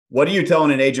What are you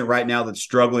telling an agent right now that's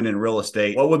struggling in real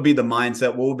estate? What would be the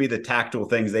mindset? What would be the tactical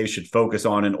things they should focus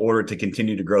on in order to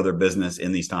continue to grow their business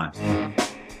in these times?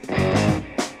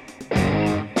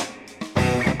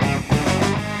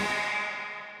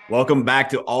 Welcome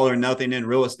back to All or Nothing in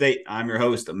Real Estate. I'm your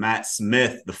host, Matt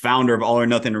Smith, the founder of All or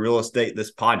Nothing in Real Estate.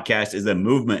 This podcast is a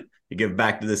movement to give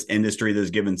back to this industry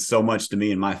that's given so much to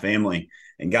me and my family.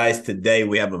 And guys, today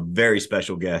we have a very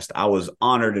special guest. I was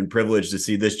honored and privileged to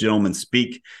see this gentleman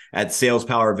speak at Sales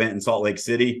Power event in Salt Lake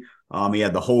City. He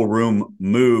had the whole room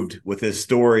moved with his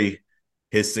story,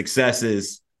 his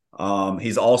successes.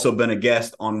 He's also been a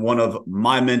guest on one of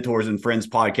my mentors and friends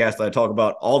podcasts that I talk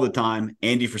about all the time,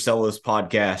 Andy Frisella's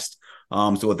podcast.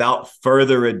 So without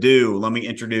further ado, let me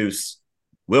introduce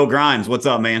Will Grimes. What's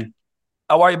up, man?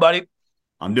 How are you, buddy?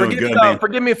 I'm doing good, man.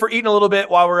 Forgive me for eating a little bit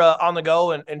while we're on the go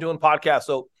and doing podcasts.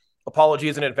 So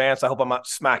apologies in advance. I hope I'm not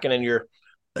smacking in your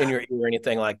ear or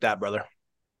anything like that, brother.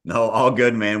 No, all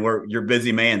good, man. You're a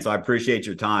busy man, so I appreciate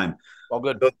your time. All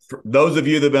good. For those of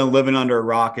you that have been living under a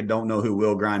rock and don't know who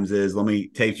Will Grimes is, let me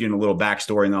take you in a little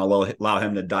backstory, and then I'll allow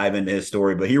him to dive into his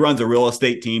story. But he runs a real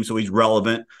estate team, so he's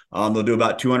relevant. They'll do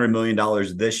about $200 million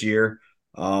this year.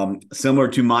 Similar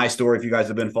to my story, if you guys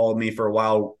have been following me for a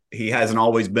while, he hasn't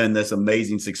always been this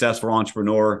amazing, successful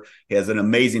entrepreneur. He has an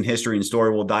amazing history and story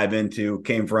we'll dive into.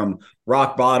 Came from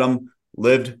rock bottom,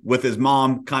 lived with his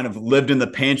mom, kind of lived in the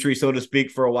pantry, so to speak,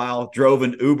 for a while, drove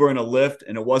an Uber and a Lyft,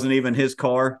 and it wasn't even his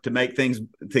car to make things,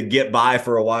 to get by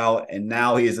for a while. And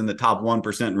now he is in the top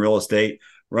 1% in real estate,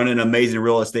 running an amazing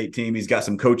real estate team. He's got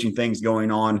some coaching things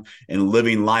going on and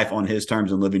living life on his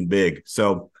terms and living big.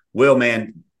 So, Will,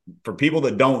 man, for people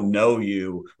that don't know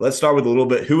you, let's start with a little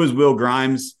bit. Who is Will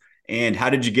Grimes and how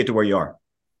did you get to where you are?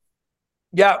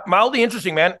 Yeah, mildly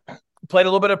interesting, man. Played a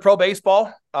little bit of pro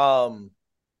baseball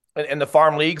in the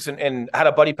farm leagues and had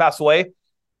a buddy pass away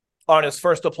on his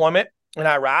first deployment in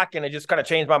Iraq. And it just kind of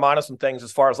changed my mind on some things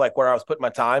as far as like where I was putting my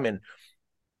time and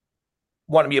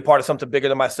wanting to be a part of something bigger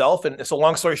than myself. And so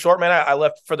long story short, man, I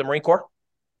left for the Marine Corps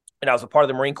and I was a part of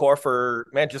the Marine Corps for,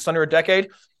 man, just under a decade.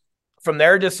 From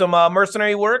there, did some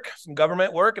mercenary work, some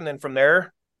government work. And then from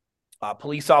there,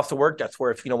 police officer work. That's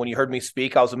where, when you heard me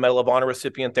speak, I was a Medal of Honor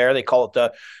recipient there. They call it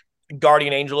the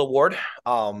Guardian Angel Award.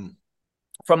 From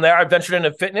there, I ventured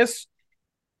into fitness,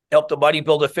 helped a buddy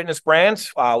build a fitness brand.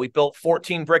 We built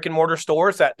 14 brick and mortar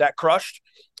stores that crushed,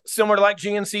 similar to like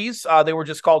GNC's. They were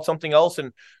just called something else.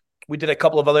 And we did a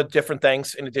couple of other different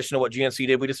things in addition to what GNC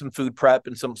did. We did some food prep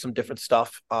and some different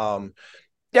stuff. Yeah,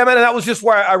 man, and that was just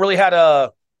where I really had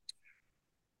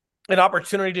an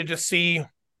opportunity to just see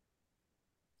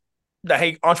that,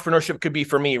 hey, entrepreneurship could be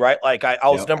for me, right? Like I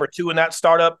was number 2 in that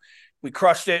startup. We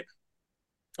crushed it.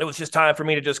 It was just time for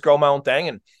me to just grow my own thing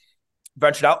and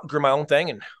ventured out, grew my own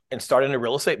thing and started into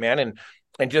real estate, man.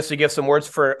 And just to give some words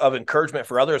of encouragement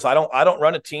for others, I don't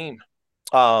run a team.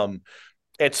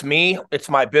 It's me, it's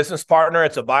my business partner,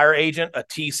 it's a buyer agent, a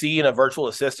TC, and a virtual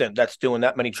assistant that's doing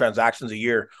that many transactions a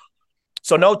year.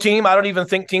 So no team. I don't even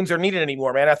think teams are needed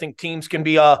anymore, man. I think teams can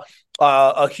be a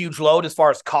huge load as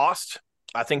far as cost.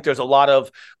 I think there's a lot of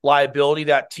liability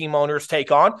that team owners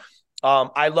take on.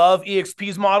 I love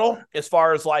EXP's model as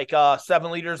far as like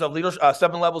 7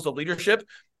 levels of leadership.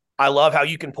 I love how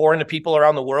you can pour into people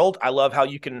around the world. I love how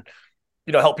you can,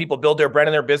 help people build their brand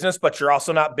and their business, but you're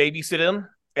also not babysitting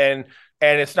and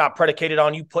it's not predicated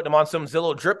on you putting them on some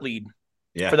Zillow drip lead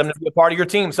for them to be a part of your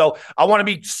team. So I want to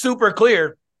be super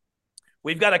clear.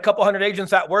 We've got a couple hundred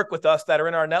agents that work with us that are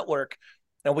in our network,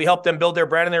 and we help them build their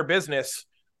brand and their business.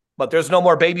 But there's no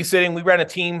more babysitting. We ran a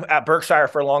team at Berkshire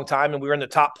for a long time, and we were in the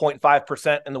top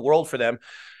 0.5% in the world for them.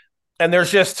 And there was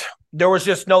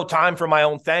just no time for my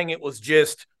own thing. It was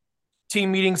just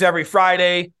team meetings every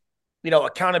Friday,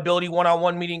 accountability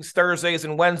one-on-one meetings Thursdays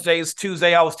and Wednesdays.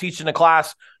 Tuesday, I was teaching a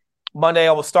class. Monday,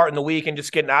 I was starting the week and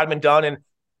just getting admin done.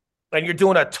 And you're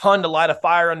doing a ton to light a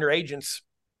fire under agents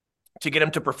to get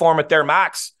them to perform at their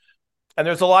max. And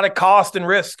there's a lot of cost and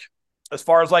risk as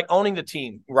far as like owning the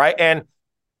team, right? And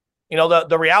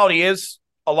the reality is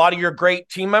a lot of your great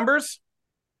team members,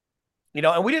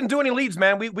 and we didn't do any leads,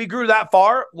 man. We grew that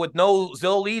far with no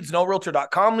Zillow leads, no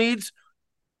Realtor.com leads.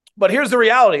 But here's the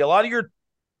reality. A lot of your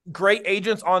great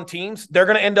agents on teams, they're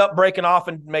going to end up breaking off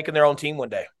and making their own team one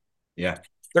day. Yeah.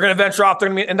 They're going to venture off.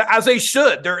 And as they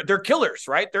should, they're killers,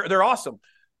 right? They're awesome.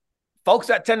 Folks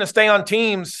that tend to stay on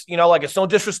teams, like it's no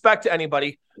disrespect to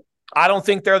anybody. I don't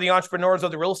think they're the entrepreneurs of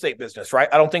the real estate business, right?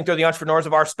 I don't think they're the entrepreneurs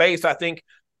of our space. I think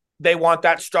they want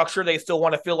that structure. They still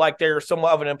want to feel like they're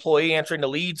somewhat of an employee answering the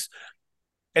leads.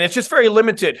 And it's just very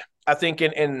limited, I think,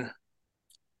 in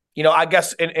I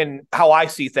guess in how I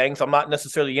see things. I'm not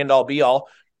necessarily the end all be all.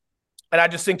 And I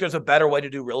just think there's a better way to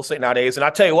do real estate nowadays. And I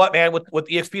tell you what, man, with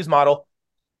EXP's model,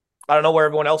 I don't know where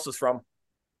everyone else is from.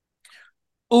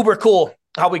 Uber cool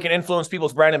how we can influence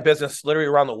people's brand and business literally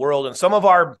around the world. And some of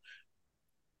our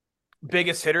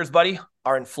biggest hitters, buddy,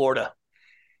 are in Florida,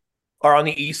 are on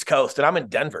the East Coast, and I'm in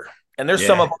Denver. And there's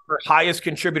some of our highest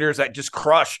contributors that just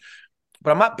crush,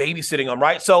 but I'm not babysitting them,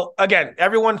 right? So again,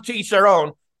 everyone to each their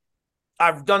own.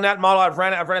 I've done that model. I've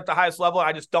ran at the highest level.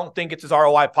 I just don't think it's as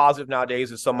ROI positive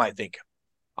nowadays as some might think.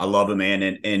 I love it, man.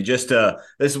 And just this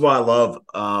is why I love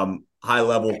high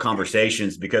level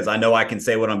conversations, because I know I can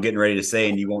say what I'm getting ready to say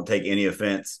and you won't take any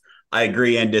offense. I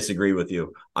agree and disagree with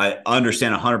you. I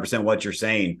understand 100% what you're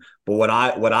saying, but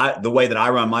the way that I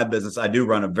run my business, I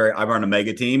run a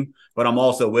mega team, but I'm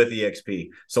also with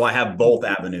EXP. So I have both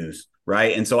avenues,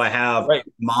 right? And so I have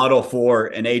model for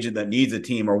an agent that needs a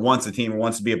team or wants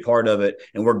to be a part of it.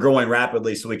 And we're growing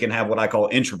rapidly, so we can have what I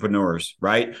call entrepreneurs,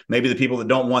 right? Maybe the people that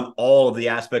don't want all of the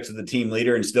aspects of the team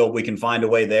leader, and still we can find a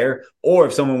way there. Or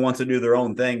if someone wants to do their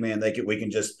own thing, man, we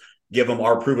can just give them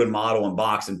our proven model and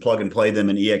box and plug and play them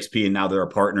in EXP, and now they're a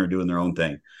partner doing their own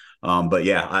thing. But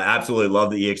yeah, I absolutely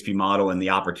love the EXP model and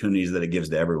the opportunities that it gives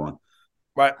to everyone.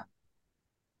 Right.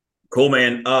 Cool,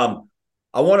 man.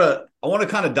 I want to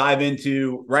kind of dive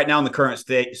into right now in the current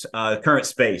space.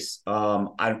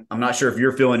 I'm not sure if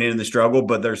you're feeling into the struggle,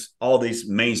 but there's all these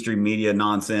mainstream media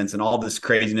nonsense and all this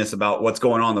craziness about what's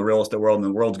going on in the real estate world, and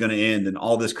the world's going to end and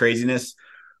all this craziness.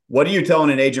 What are you telling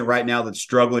an agent right now that's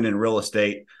struggling in real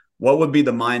estate? What would be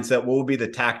the mindset? What would be the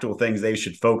tactical things they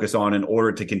should focus on in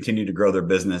order to continue to grow their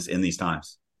business in these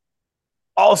times?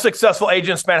 All successful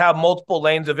agents, man, have multiple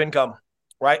lanes of income,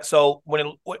 right? So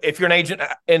if you're an agent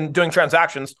in doing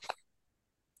transactions,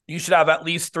 you should have at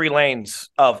least 3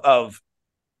 lanes of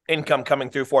income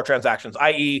coming through for transactions,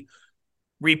 i.e.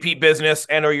 repeat business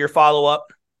and or your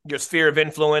follow-up, your sphere of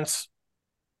influence,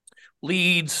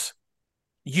 leads,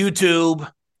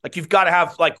 YouTube. Like, you've got to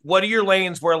have, like, what are your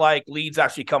lanes where, like, leads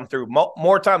actually come through?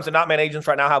 More times than not, man, agents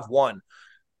right now have one.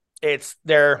 It's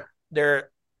their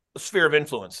sphere of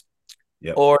influence.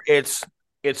 Yep. Or it's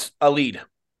a lead.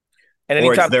 And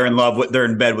anytime they're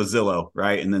in bed with Zillow,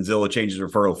 right? And then Zillow changes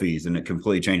referral fees, and it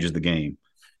completely changes the game.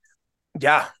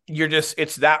 Yeah,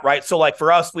 it's that, right? So, like,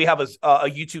 for us, we have a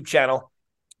YouTube channel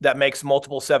that makes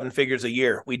multiple 7 figures a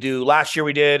year. Last year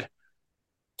we did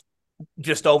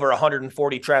just over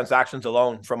 140 transactions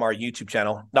alone from our YouTube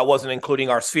channel. That wasn't including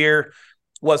our sphere,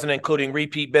 wasn't including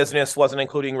repeat business, wasn't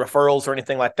including referrals or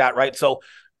anything like that, right? So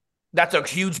that's a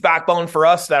huge backbone for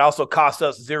us. That also cost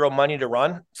us 0 money to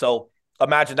run. So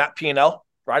imagine that P&L,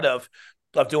 right, of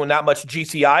doing that much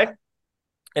GCI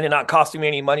and it not costing me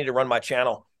any money to run my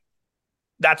channel.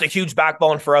 That's a huge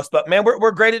backbone for us. But man, we're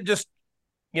great at just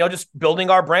building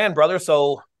our brand, brother.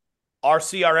 So our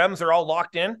CRMs are all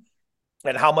locked in,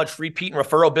 and how much repeat and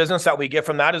referral business that we get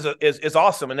from that is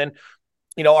awesome. And then,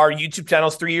 our YouTube channel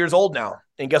is 3 years old now.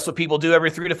 And guess what people do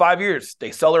every 3 to 5 years? They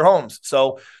sell their homes.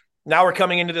 So now we're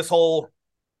coming into this whole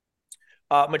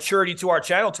maturity to our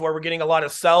channel, to where we're getting a lot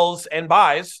of sells and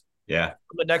buys. Yeah.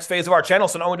 From the next phase of our channel.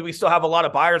 So not only do we still have a lot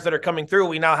of buyers that are coming through,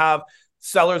 we now have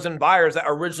sellers and buyers that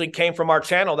originally came from our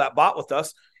channel that bought with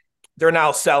us. They're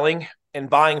now selling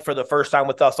and buying for the first time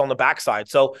with us on the backside.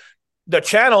 So the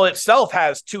channel itself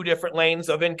has 2 different lanes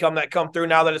of income that come through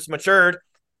now that it's matured.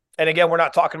 And again, we're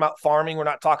not talking about farming. We're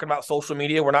not talking about social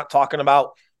media. We're not talking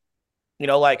about,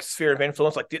 like sphere of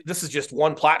influence. Like, this is just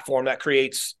one platform that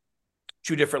creates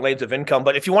 2 different lanes of income.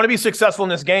 But if you want to be successful in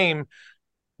this game,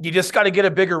 you just got to get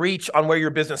a bigger reach on where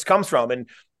your business comes from. And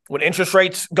when interest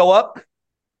rates go up,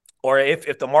 or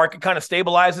if the market kind of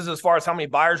stabilizes as far as how many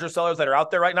buyers or sellers that are out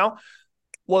there right now,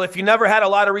 well, if you never had a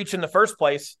lot of reach in the first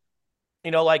place,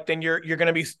 then you're going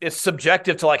to be, it's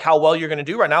subjective to like how well you're going to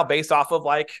do right now based off of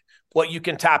like what you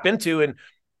can tap into. And,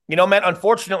 man,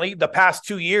 unfortunately, the past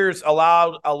 2 years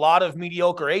allowed a lot of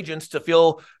mediocre agents to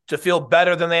feel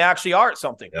better than they actually are at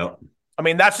something. Yep. I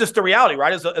mean, that's just the reality,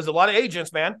 right? As a lot of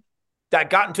agents, man, that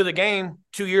got into the game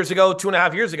 2 years ago,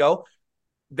 2.5 years ago,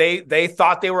 they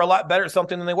thought they were a lot better at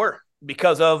something than they were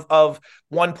because of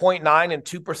 1.9 and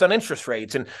 2% interest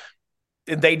rates. And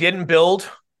they didn't build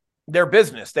their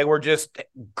business. They were just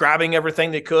grabbing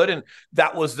everything they could. And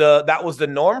that was the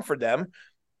norm for them.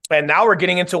 And now we're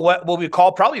getting into what we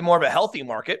call probably more of a healthy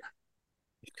market,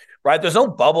 right? There's no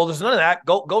bubble. There's none of that.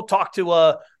 Go talk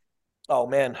to, oh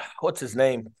man, what's his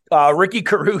name? Ricky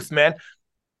Caruth, man.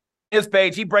 His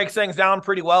page, he breaks things down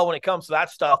pretty well when it comes to that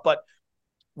stuff. But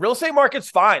real estate market's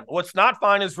fine. What's not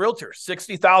fine is realtors.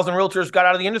 60,000 realtors got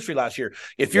out of the industry last year.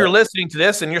 If you're listening to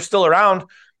this and you're still around,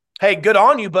 hey, good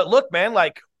on you. But look, man,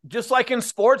 like just like in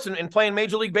sports and playing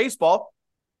Major League Baseball,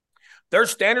 There's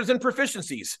standards and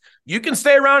proficiencies. You can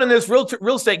stay around in this real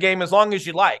estate game as long as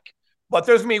you like. But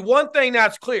there's going to be one thing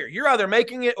that's clear. You're either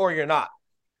making it or you're not.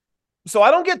 So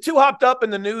I don't get too hopped up in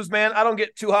the news, man. I don't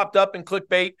get too hopped up in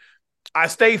clickbait. I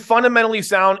stay fundamentally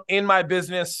sound in my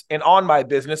business and on my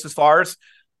business as far as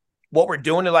what we're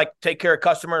doing to like take care of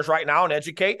customers right now and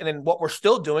educate, and then what we're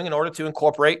still doing in order to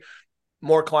incorporate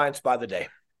more clients by the day.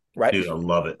 Right. Dude, I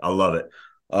love it. I love it.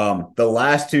 The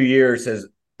last 2 years has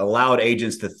allowed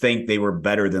agents to think they were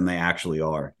better than they actually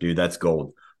are. Dude, that's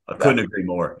gold. I couldn't agree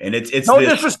more. And it's no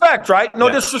disrespect, right? No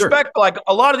disrespect. Sure. Like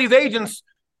a lot of these agents,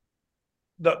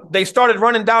 they started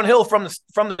running downhill from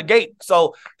the gate.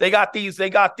 So they got these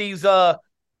jaded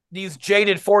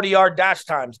 40-yard dash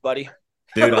times, buddy.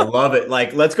 Dude, I love it.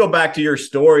 Like, let's go back to your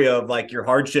story of like your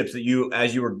hardships that you,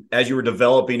 as you were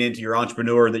developing into your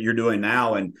entrepreneur that you're doing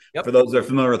now. And for those that are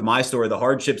familiar with my story, the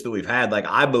hardships that we've had, like,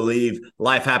 I believe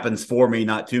life happens for me,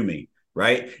 not to me.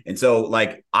 Right. And so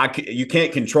like you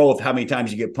can't control how many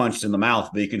times you get punched in the mouth,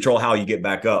 but you control how you get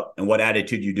back up and what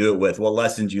attitude you do it with, what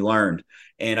lessons you learned.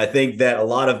 And I think that a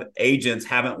lot of agents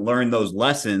haven't learned those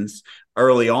lessons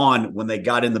early on when they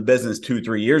got in the business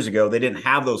 2-3 years ago. They didn't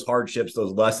have those hardships,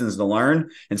 those lessons to learn.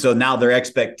 And so now their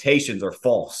expectations are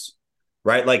false.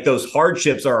 Right. Like those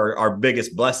hardships are our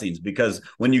biggest blessings, because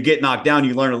when you get knocked down,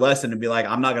 you learn a lesson and be like,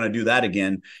 I'm not going to do that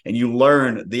again. And you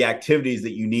learn the activities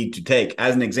that you need to take.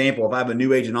 As an example, if I have a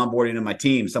new agent onboarding in my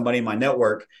team, somebody in my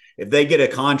network, if they get a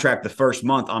contract the first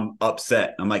month, I'm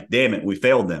upset. I'm like, damn it, we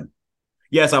failed them.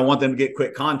 Yes, I want them to get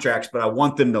quick contracts, but I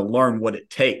want them to learn what it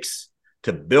takes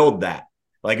to build that.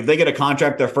 Like if they get a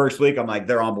contract their first week, I'm like,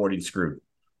 they're onboarding screwed,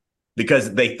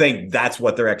 because they think that's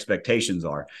what their expectations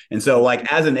are. And so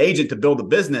like as an agent to build a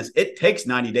business, it takes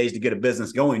 90 days to get a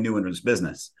business going new in this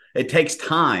business. It takes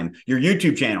time. Your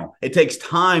YouTube channel, it takes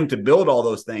time to build all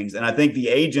those things. And I think the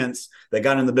agents that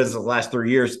got in the business the last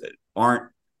 3 years aren't,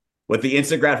 with the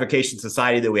instant gratification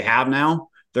society that we have now,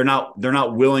 they're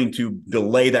not willing to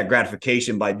delay that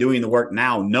gratification by doing the work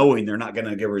now, knowing they're not going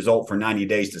to get a result for 90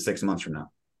 days to 6 months from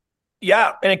now.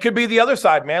 Yeah, and it could be the other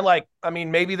side, man. Like, I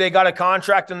mean, maybe they got a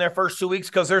contract in their first 2 weeks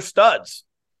because they're studs.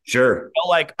 Sure.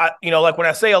 Like when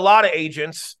I say a lot of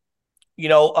agents,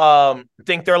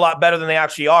 think they're a lot better than they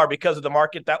actually are because of the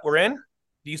market that we're in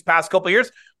these past couple of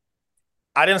years.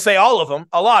 I didn't say all of them,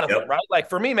 a lot of them, right? Like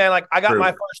for me, man, like I got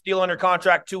my first deal under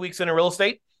contract 2 weeks into real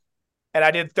estate, and I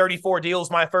did 34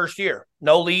 deals my first year.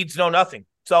 No leads, no nothing.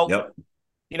 So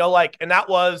and that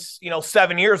was,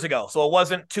 7 years ago. So it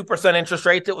wasn't 2% interest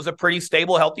rates. It was a pretty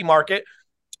stable, healthy market.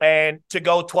 And to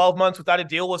go 12 months without a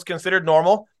deal was considered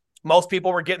normal. Most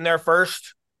people were getting their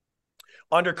first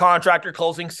under contract or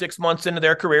closing 6 months into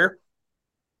their career.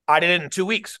 I did it in 2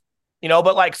 weeks,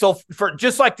 but like, so for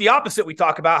just like the opposite, we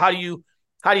talk about how do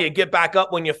you get back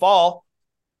up when you fall?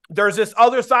 There's this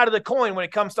other side of the coin when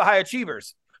it comes to high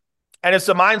achievers. And it's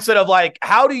a mindset of like,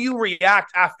 how do you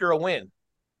react after a win?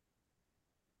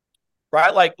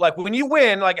 Right? Like when you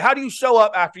win, like how do you show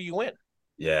up after you win?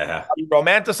 Yeah. You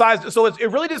romanticize it. So it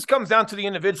really just comes down to the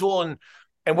individual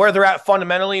and where they're at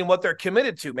fundamentally and what they're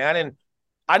committed to, man. And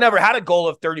I never had a goal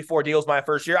of 34 deals my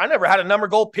first year. I never had a number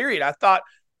goal, period. I thought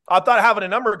having a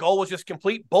number goal was just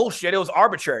complete bullshit. It was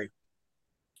arbitrary.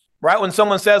 Right? When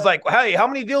someone says like, hey, how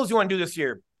many deals do you want to do this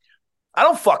year? I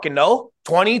don't fucking know.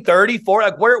 20, 30, 40.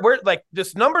 Like where like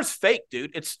this number's fake,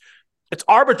 dude. It's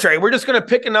arbitrary. We're just going to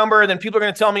pick a number, and then people are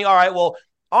going to tell me, all right, well,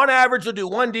 on average, you'll do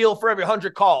one deal for every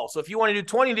 100 calls. So if you want to do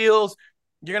 20 deals,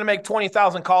 you're going to make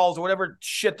 20,000 calls or whatever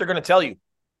shit they're going to tell you.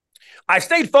 I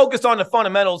stayed focused on the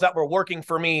fundamentals that were working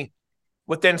for me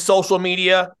within social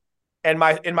media and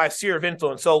my sphere of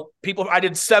influence. So I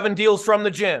did 7 deals from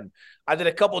the gym. I did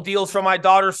a couple deals from my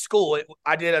daughter's school.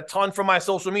 I did a ton from my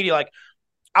social media. Like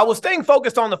I was staying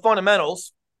focused on the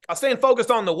fundamentals. I was staying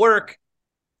focused on the work.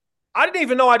 I didn't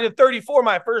even know I did 34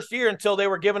 my first year until they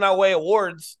were giving away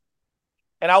awards.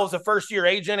 And I was a first year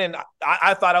agent, and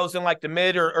I thought I was in like the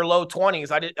mid or low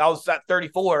 20s. I was at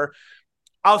 34.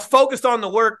 I was focused on the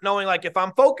work, knowing like if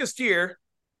I'm focused here,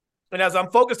 and as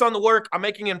I'm focused on the work, I'm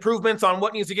making improvements on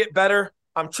what needs to get better.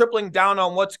 I'm tripling down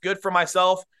on what's good for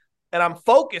myself, and I'm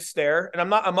focused there, and I'm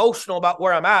not emotional about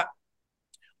where I'm at.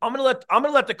 I'm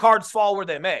gonna let the cards fall where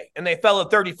they may, and they fell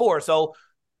at 34. So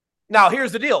now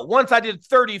here's the deal. Once I did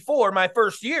 34 my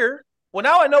first year, well,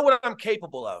 now I know what I'm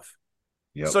capable of.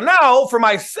 Yep. So now for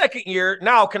my second year,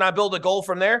 now can I build a goal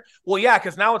from there? Well, yeah,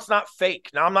 because now it's not fake.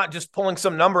 Now I'm not just pulling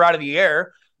some number out of the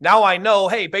air. Now I know,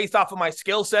 hey, based off of my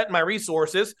skill set and my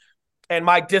resources and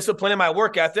my discipline and my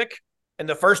work ethic, in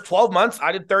the first 12 months,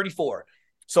 I did 34.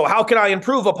 So how can I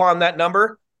improve upon that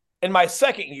number in my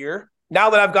second year now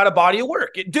that I've got a body of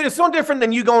work. Dude, it's no different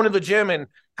than you going to the gym and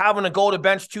having a goal to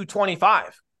bench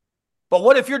 225. But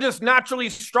what if you're just naturally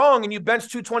strong and you bench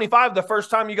 225 the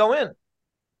first time you go in?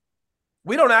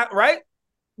 We don't act right.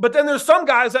 But then there's some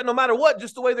guys that no matter what,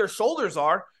 just the way their shoulders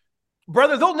are,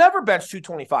 brother, they'll never bench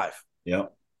 225. Yeah.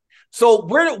 So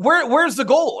where's the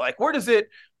goal? Like, where does it?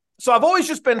 So I've always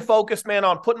just been focused, man,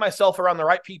 on putting myself around the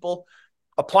right people,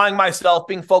 applying myself,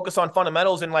 being focused on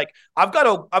fundamentals. And like, I've got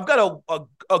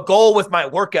a goal with my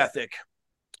work ethic.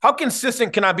 How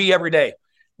consistent can I be every day?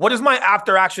 What does my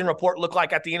after action report look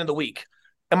like at the end of the week?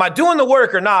 Am I doing the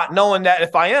work or not? Knowing that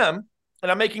if I am,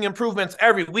 and I'm making improvements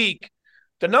every week,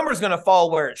 the number's going to fall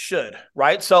where it should,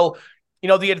 right? So,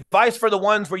 the advice for the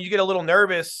ones where you get a little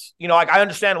nervous, like I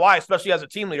understand why, especially as a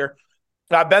team leader.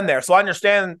 I've been there. So I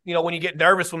understand, when you get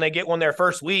nervous when they get one their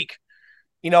first week,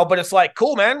 but it's like,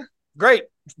 cool, man, great.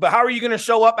 But how are you going to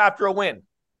show up after a win?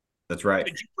 That's right.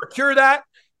 Did you procure that,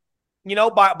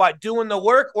 by doing the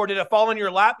work, or did it fall in your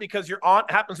lap because your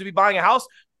aunt happens to be buying a house?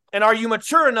 And are you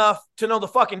mature enough to know the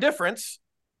fucking difference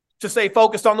to stay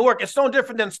focused on the work? It's no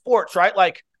different than sports, right?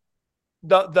 Like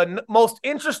the most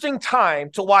interesting time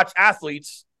to watch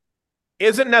athletes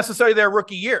isn't necessarily their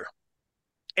rookie year.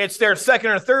 It's their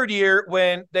second or third year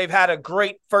when they've had a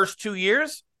great first 2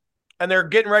 years and they're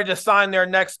getting ready to sign their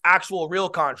next actual real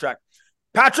contract.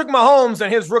 Patrick Mahomes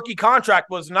and his rookie contract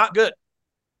was not good.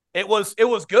 It was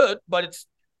good, but it's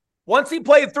once he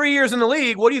played 3 years in the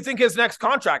league, what do you think his next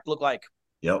contract looked like?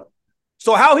 Yep.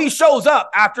 So how he shows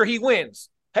up after he wins.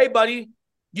 Hey, buddy,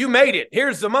 you made it.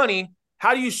 Here's the money.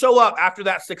 How do you show up after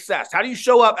that success? How do you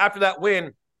show up after that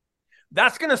win?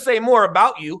 That's going to say more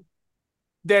about you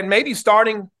than maybe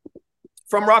starting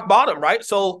from rock bottom, right?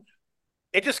 So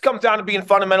it just comes down to being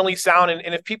fundamentally sound.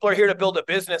 And if people are here to build a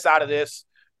business out of this,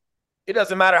 it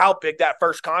doesn't matter how big that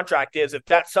first contract is. If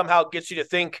that somehow gets you to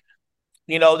think,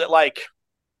 that like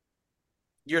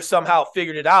you're somehow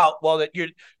figured it out, well, that you're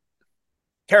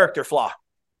character flaw.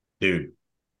 Dude,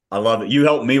 I love it. You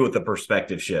helped me with the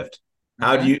perspective shift.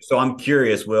 So I'm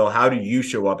curious, Will, how do you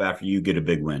show up after you get a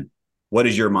big win? What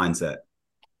is your mindset?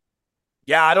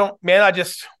 Yeah, I don't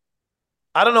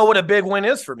know what a big win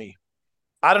is for me.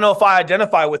 I don't know if I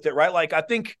identify with it, right? Like, I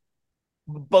think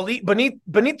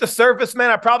beneath the surface,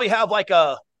 man, I probably have like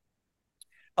a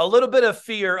little bit of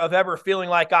fear of ever feeling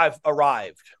like I've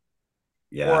arrived.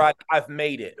 Yeah. Or I've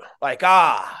made it. Like,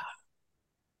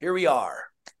 here we are.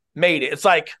 Made it. It's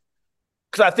like,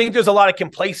 because I think there's a lot of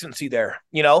complacency there,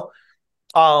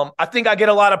 I think I get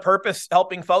a lot of purpose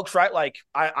helping folks, right? Like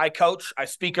I coach, I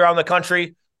speak around the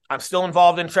country. I'm still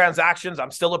involved in transactions.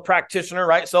 I'm still a practitioner,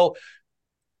 right? So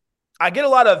I get a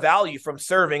lot of value from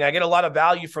serving. I get a lot of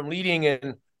value from leading.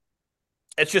 And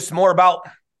it's just more about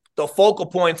the focal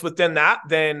points within that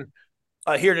than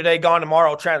here today, gone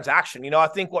tomorrow transaction. I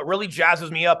think what really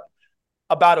jazzes me up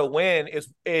about a win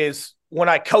is when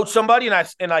I coach somebody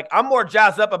and I'm more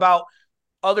jazzed up about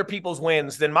other people's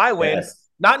wins than my win. Yes.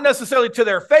 Not necessarily to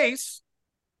their face,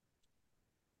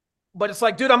 but it's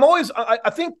like, dude, I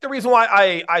think the reason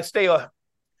why I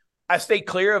stay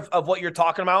clear of what you're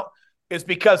talking about is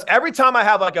because every time I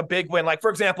have like a big win, like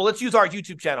for example, let's use our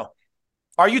YouTube channel.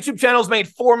 Our YouTube channel's made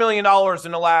 $4 million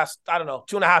in the last,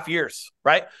 2.5 years,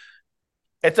 right?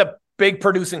 It's a big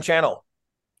producing channel,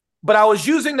 but I was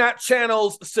using that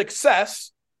channel's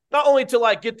success, not only to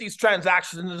like get these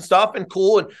transactions and stuff and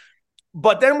cool,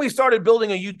 but then we started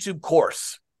building a YouTube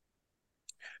course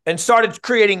and started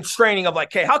creating training of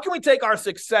like, hey, how can we take our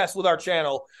success with our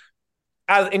channel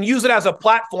and use it as a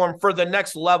platform for the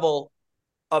next level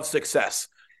of success?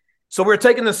 So we're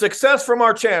taking the success from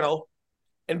our channel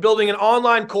and building an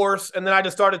online course. And then I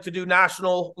just started to do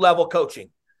national level coaching,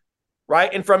 right?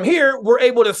 And from here, we're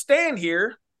able to stand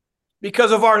here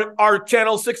because of our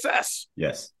channel's success.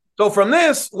 Yes. So from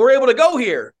this, we're able to go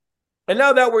here. And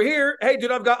now that we're here, hey,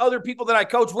 dude, I've got other people that I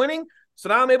coach winning. So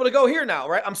now I'm able to go here now,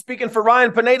 right? I'm speaking for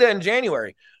Ryan Pineda in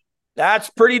January. That's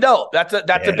pretty dope. That's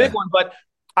a big one. But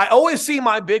I always see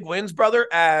my big wins, brother,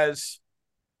 as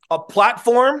a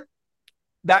platform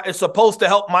that is supposed to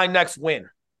help my next win.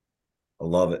 I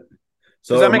love it.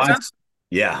 So does that make sense?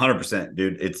 Yeah, 100%,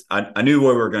 dude. I knew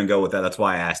where we were going to go with that. That's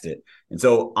why I asked it. And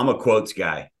so I'm a quotes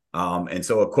guy. And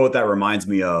so a quote that reminds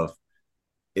me of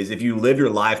is if you live your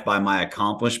life by my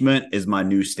accomplishment is my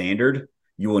new standard,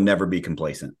 you will never be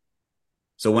complacent.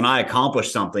 So when I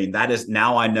accomplish something, that is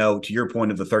now I know, to your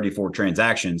point of the 34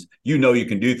 transactions, you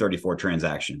can do 34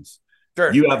 transactions.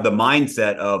 Sure. You have the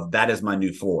mindset of that is my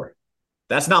new floor.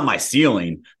 That's not my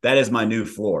ceiling. That is my new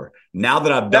floor. Now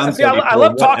that I've done I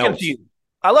love talking to you.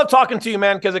 I love talking to you,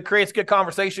 man, because it creates good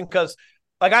conversation because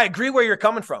like I agree where you're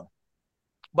coming from.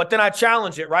 But then I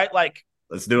challenge it, right? Like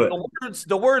Let's do it.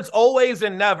 The words always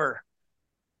and never.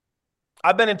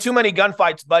 I've been in too many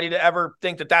gunfights, buddy, to ever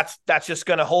think that that's just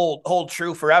going to hold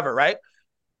true forever, right?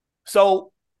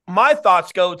 So my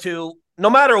thoughts go to, no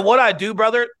matter what I do,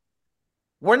 brother,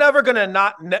 we're never going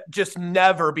to just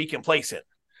never be complacent.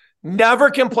 Never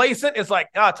complacent is like,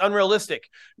 it's unrealistic.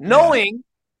 Knowing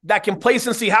that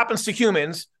complacency happens to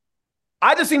humans,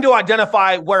 I just need to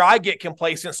identify where I get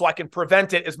complacent so I can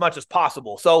prevent it as much as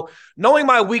possible. So knowing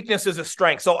my weakness is a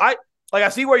strength. So I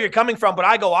see where you're coming from, but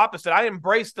I go opposite. I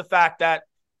embrace the fact that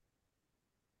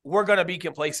we're going to be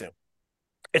complacent.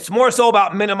 It's more so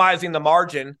about minimizing the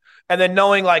margin and then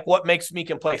knowing like what makes me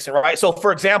complacent, right? So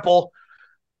for example,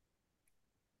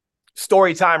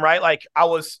 story time, right? Like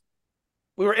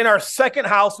we were in our second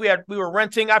house. We were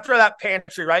renting after that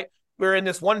pantry, right? We were in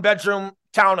this 1-bedroom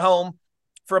townhome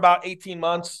for about 18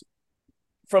 months.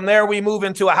 From there, we move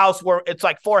into a house where it's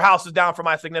like 4 houses down from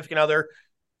my significant other.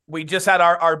 We just had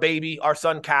our baby, our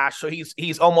son Cash. So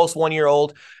he's almost 1 year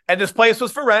old. And this place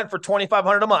was for rent for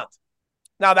 $2,500 a month.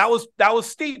 Now that was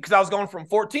steep because I was going from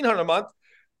 $1,400 a month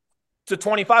to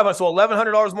 $2,500, so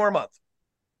 $1,100 more a month.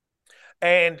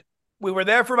 And we were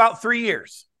there for about 3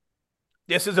 years.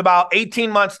 This is about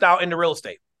 18 months now into real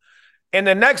estate. In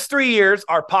the next 3 years,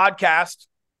 our podcast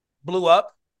blew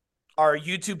up, our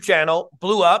YouTube channel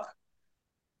blew up,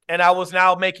 and I was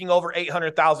now making over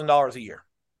 $800,000 a year.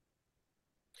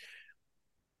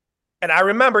 And I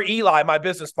remember Eli, my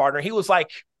business partner, he was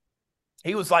like,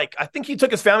 I think he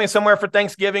took his family somewhere for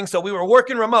Thanksgiving. So we were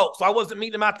working remote. So I wasn't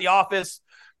meeting him at the office.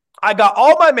 I got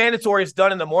all my mandatories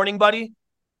done in the morning, buddy.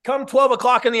 Come 12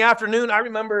 o'clock in the afternoon, I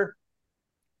remember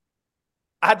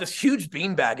I had this huge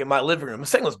beanbag in my living room.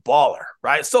 This thing was baller,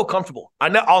 right? It's so comfortable.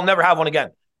 I'll never have one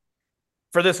again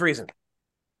for this reason.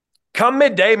 Come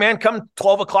midday, man, come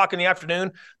 12 o'clock in the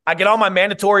afternoon, I get all my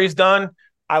mandatories done.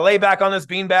 I lay back on this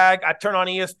beanbag. I turn on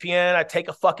ESPN. I take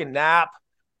a fucking nap.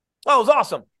 Oh, it was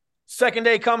awesome. Second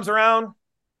day comes around.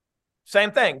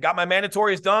 Same thing. Got my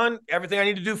mandatories done. Everything I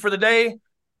need to do for the day.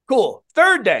 Cool.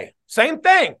 Third day. Same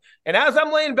thing. And as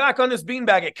I'm laying back on this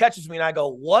beanbag, it catches me and I go,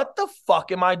 what the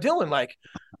fuck am I doing? Like,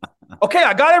 okay,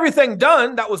 I got everything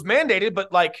done that was mandated,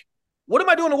 but like, what am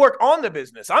I doing to work on the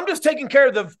business? I'm just taking care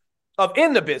of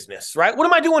in the business, right? What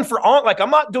am I doing I'm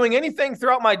not doing anything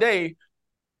throughout my day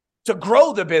to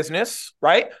grow the business,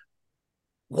 right?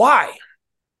 Why?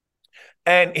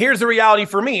 And here's the reality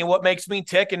for me, what makes me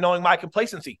tick and knowing my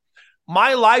complacency.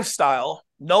 My lifestyle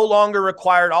no longer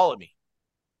required all of me.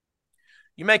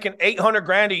 You making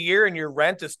 $800,000 a year and your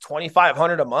rent is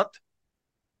 $2,500 a month.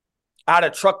 I had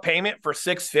a truck payment for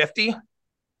 $650.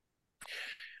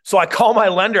 So I call my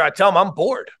lender. I tell him I'm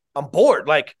bored.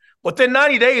 Like within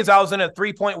 90 days, I was in a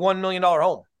 $3.1 million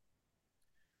home,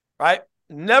 right?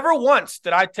 Never once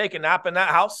did I take a nap in that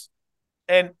house.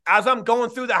 And as I'm going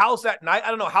through the house at night, I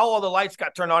don't know how all the lights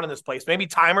got turned on in this place. Maybe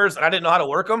timers, and I didn't know how to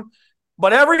work them.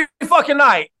 But every fucking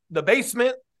night, the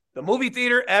basement, the movie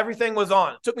theater, everything was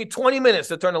on. It took me 20 minutes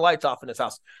to turn the lights off in this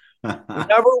house.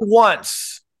 Never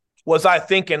once was I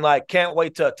thinking, like, can't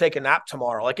wait to take a nap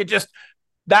tomorrow. Like,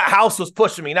 that house was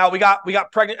pushing me. Now, we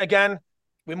got pregnant again.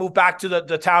 We moved back to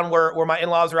the town where my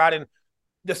in-laws are at, and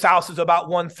this house is about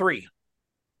 1.3.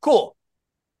 Cool.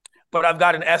 But I've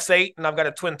got an S8 and I've got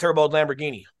a twin turbo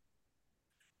Lamborghini.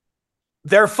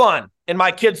 They're fun and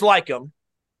my kids like them.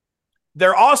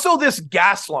 They're also this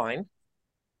gas line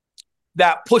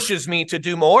that pushes me to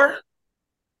do more,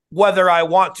 whether I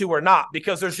want to or not,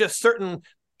 because there's just certain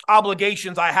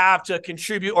obligations I have to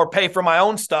contribute or pay for my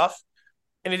own stuff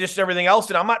in addition to everything else.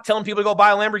 And I'm not telling people to go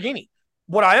buy a Lamborghini.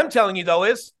 What I am telling you, though,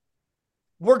 is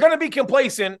we're going to be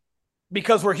complacent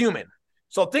because we're human.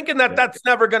 So thinking that that's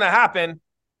never going to happen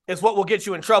is what will get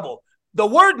you in trouble. The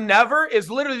word never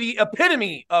is literally the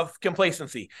epitome of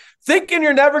complacency. Thinking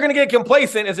you're never going to get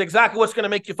complacent is exactly what's going to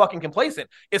make you fucking complacent.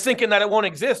 It's thinking that it won't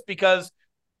exist because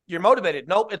you're motivated.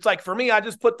 Nope. It's like for me, I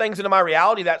just put things into my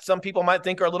reality that some people might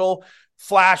think are a little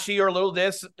flashy or a little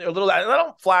this, or a little that. And I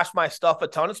don't flash my stuff a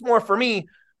ton. It's more for me.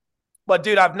 But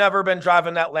dude, I've never been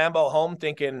driving that Lambo home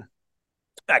thinking,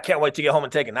 I can't wait to get home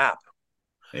and take a nap.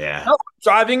 Yeah. No,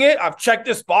 driving it, I've checked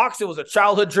this box. It was a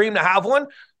childhood dream to have one.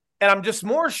 And I'm just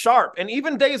more sharp. And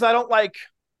even days I don't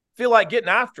feel like getting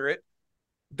after it.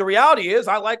 The reality is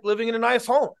I like living in a nice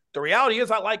home. The reality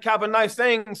is I like having nice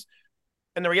things.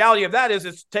 And the reality of that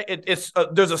is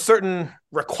there's a certain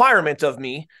requirement of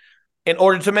me in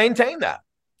order to maintain that.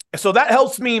 So that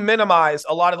helps me minimize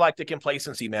a lot of like the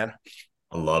complacency, man.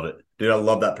 I love it. Dude, I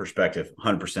love that perspective.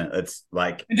 100%. It's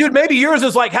like, dude, maybe yours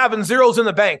is like having zeros in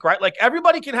the bank, right? Like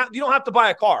everybody can you don't have to buy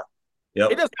a car.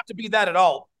 Yep. It doesn't have to be that at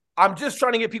all. I'm just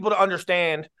trying to get people to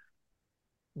understand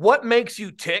what makes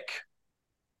you tick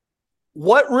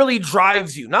what really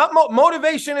drives you? Not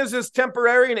motivation is just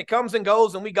temporary and it comes and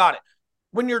goes and we got it.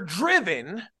 When you're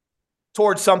driven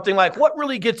towards something, like what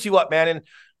really gets you up, man? And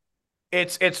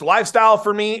it's lifestyle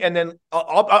for me. And then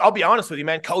I'll be honest with you,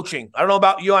 man, coaching. I don't know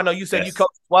about you. I know you said you coach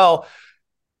as well.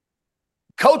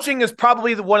 Coaching is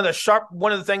probably one of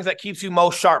the things that keeps you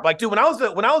most sharp. Like, dude, when I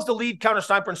was the lead counter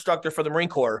sniper instructor for the Marine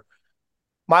Corps,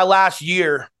 my last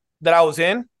year that I was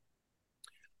in,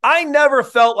 I never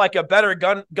felt like a better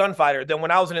gunfighter than when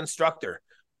I was an instructor,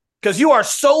 because you are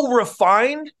so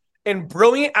refined and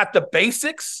brilliant at the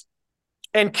basics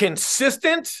and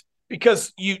consistent,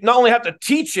 because you not only have to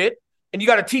teach it, and you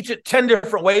got to teach it 10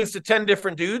 different ways to 10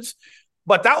 different dudes,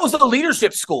 but that was a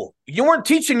leadership school. You weren't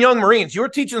teaching young Marines. You were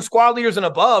teaching squad leaders and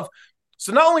above.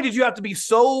 So not only did you have to be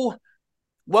so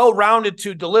well-rounded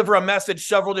to deliver a message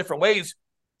several different ways,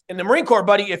 in the Marine Corps,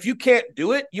 buddy, if you can't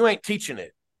do it, you ain't teaching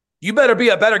it. You better be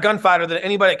a better gunfighter than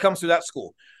anybody that comes through that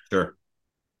school. Sure.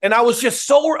 And I was just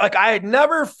so, like, I had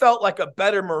never felt like a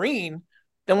better Marine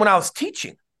than when I was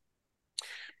teaching.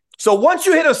 So once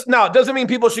you hit us, now it doesn't mean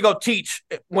people should go teach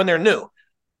when they're new.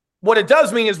 What it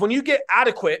does mean is when you get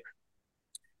adequate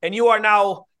and you are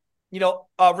now,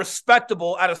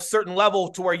 respectable at a certain level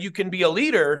to where you can be a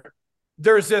leader,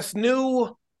 there's this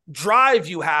new drive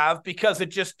you have, because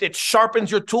it sharpens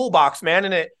your toolbox, man.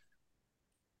 And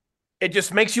it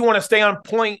just makes you want to stay on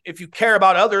point if you care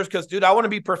about others, because, dude, I want to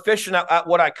be proficient at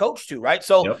what I coach to, right?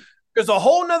 So there's a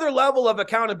whole nother level of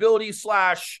accountability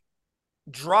 /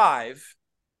 drive,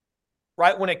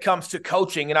 right, when it comes to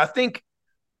coaching. And I think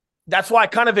that's why I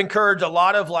kind of encourage a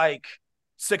lot of like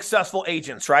successful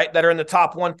agents, right, that are in the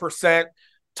top 1%,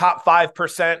 top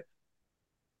 5%.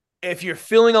 If you're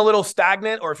feeling a little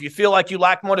stagnant, or if you feel like you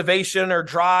lack motivation or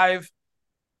drive,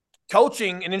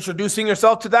 coaching and introducing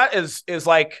yourself to that is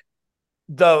like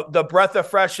the breath of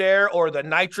fresh air, or the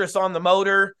nitrous on the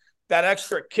motor, that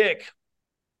extra kick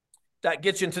that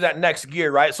gets you into that next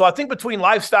gear, right? So I think between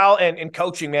lifestyle and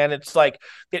coaching, man, it's like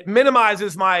it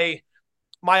minimizes my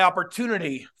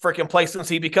opportunity for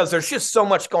complacency, because there's just so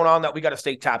much going on that we got to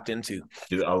stay tapped into.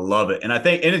 Dude, I love it. And I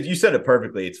think, and you said it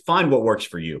perfectly, it's find what works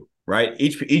for you, right?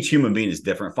 Each human being is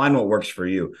different. Find what works for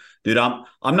you. Dude, I'm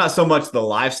not so much the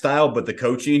lifestyle, but the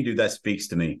coaching, dude, that speaks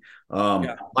to me.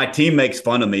 My team makes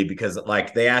fun of me because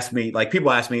like they ask me, like people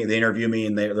ask me, they interview me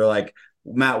and they're like,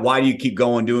 Matt, why do you keep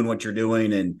going doing what you're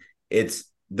doing? And it's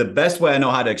the best way I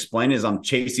know how to explain it is I'm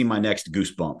chasing my next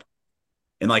goosebump.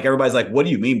 And like, everybody's like, what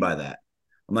do you mean by that?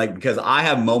 I'm like, because I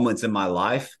have moments in my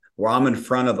life where I'm in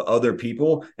front of other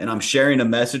people and I'm sharing a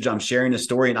message, I'm sharing a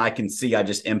story, and I can see I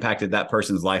just impacted that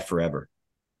person's life forever.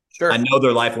 Sure. I know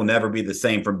their life will never be the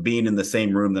same from being in the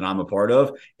same room that I'm a part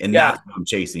of. And that's what I'm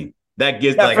chasing. That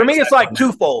gives for me, it's like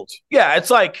twofold. Yeah. It's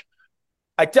like,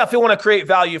 I definitely want to create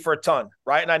value for a ton.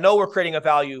 Right. And I know we're creating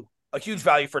a huge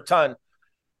value for a ton.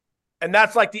 And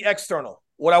that's like the external,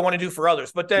 what I want to do for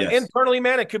others. But then internally,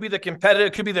 man, it could be the competitor,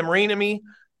 it could be the Marine in me,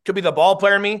 could be the ball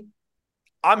player in me.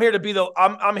 I'm here to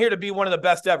be one of the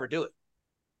best to ever do it.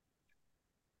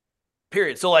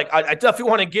 Period. So like, I definitely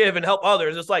want to give and help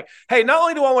others. It's like, hey, not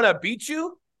only do I want to beat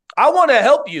you, I want to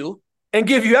help you and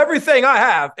give you everything I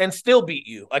have and still beat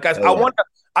you. Like I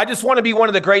just want to be one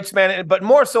of the greats, man. But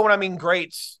more so when I mean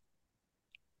greats,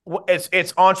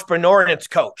 it's entrepreneur and it's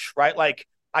coach, right? Like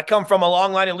I come from a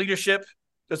long line of leadership.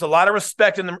 There's a lot of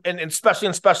respect and especially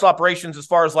in special operations as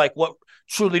far as like what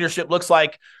true leadership looks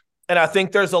like. And I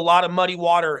think there's a lot of muddy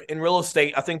water in real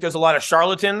estate. I think there's a lot of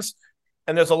charlatans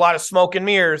and there's a lot of smoke and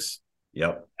mirrors.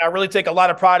 Yep. I really take a lot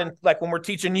of pride in, like, when we're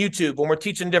teaching YouTube, when we're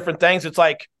teaching different things, it's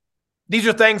like, these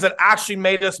are things that actually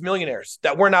made us millionaires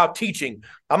that we're now teaching.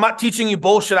 I'm not teaching you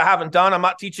bullshit I haven't done. I'm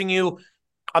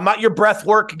not your breath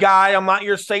work guy. I'm not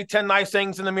your say 10 nice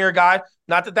things in the mirror guy.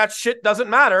 Not that shit doesn't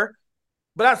matter.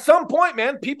 But at some point,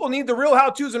 man, people need the real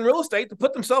how-tos in real estate to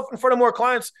put themselves in front of more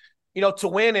clients, to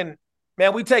win. And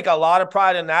man, we take a lot of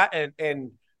pride in that.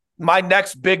 And my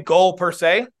next big goal per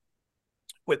se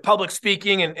with public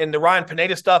speaking and the Ryan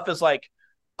Pineda stuff is like,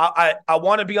 I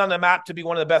want to be on the map to be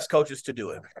one of the best coaches to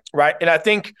do it. Right. And I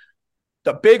think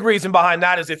the big reason behind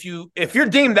that is if you're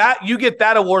deemed that, you get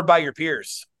that award by your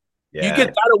peers. Yeah. You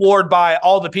get that award by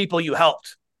all the people you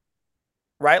helped.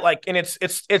 Right. Like, and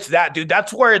it's that, dude,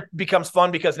 that's where it becomes fun,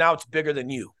 because now it's bigger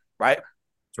than you. Right.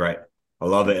 That's right. I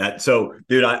love it. So,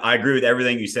 dude, I agree with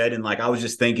everything you said. And like, I was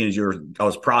just thinking as I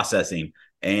was processing,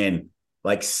 and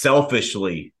like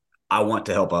selfishly, I want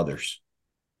to help others.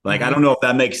 Like, I don't know if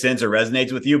that makes sense or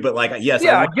resonates with you, but like, yes.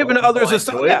 Yeah. Giving others it feels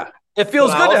good to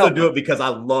help. I also do it because I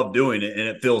love doing it and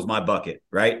it fills my bucket.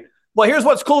 Right. Well, here's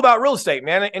what's cool about real estate,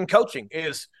 man, and coaching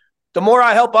is the more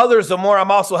I help others, the more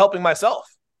I'm also helping myself.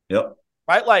 Yep.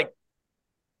 Right? Like,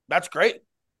 That's great,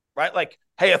 right? Like,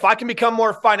 hey, if I can become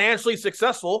more financially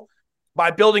successful by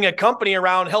building a company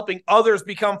around helping others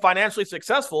become financially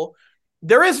successful,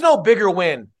 there is no bigger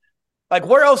win. Like,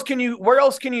 where else can you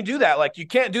do that? Like, you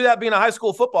can't do that being a high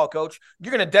school football coach.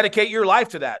 You're going to dedicate your life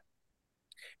to that.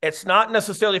 It's not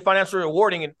necessarily financially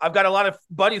rewarding. And I've got a lot of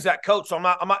buddies that coach, so I'm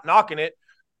not knocking it.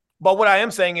 But what I am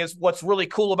saying is what's really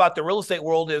cool about the real estate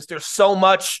world is there's so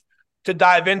much to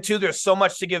dive into. There's so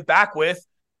much to give back with,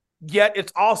 yet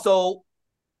it's also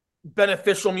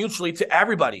beneficial mutually to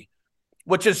everybody,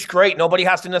 which is great. Nobody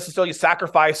has to necessarily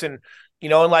sacrifice. And,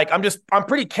 and like, I'm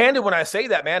pretty candid when I say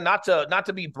that, man, not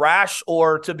to be brash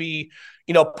or to be,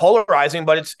 polarizing,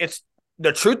 but it's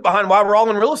the truth behind why we're all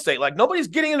in real estate. Like, nobody's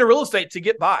getting into real estate to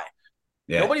get by.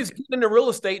 Yeah. Nobody's getting into real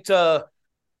estate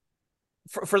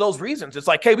for those reasons. It's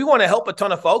like, hey, we want to help a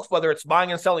ton of folks, whether it's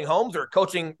buying and selling homes or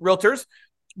coaching realtors,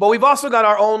 but we've also got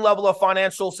our own level of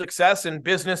financial success and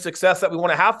business success that we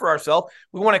want to have for ourselves.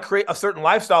 We want to create a certain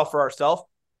lifestyle for ourselves.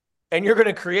 And you're going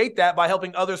to create that by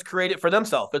helping others create it for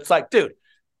themselves. It's like, dude,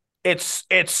 it's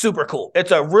super cool.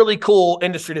 It's a really cool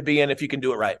industry to be in if you can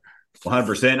do it right.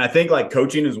 100%. I think like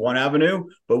coaching is one avenue,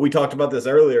 but we talked about this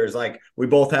earlier, is like we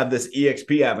both have this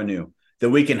EXP avenue that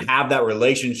we can have that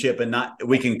relationship and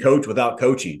we can coach without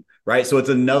coaching, right? So it's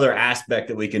another aspect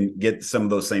that we can get some of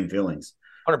those same feelings.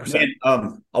 100%.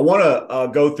 And, I want to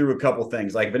go through a couple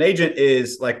things. Like, if an agent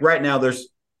is like, right now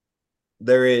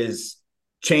there is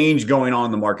change going on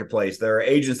in the marketplace. There are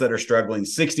agents that are struggling,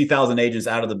 60,000 agents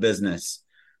out of the business.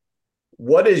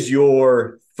 What is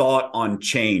your thought on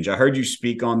change? I heard you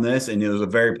speak on this and it was a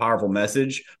very powerful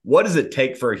message. What does it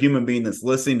take for a human being that's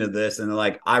listening to this and they're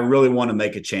like, I really want to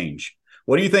make a change?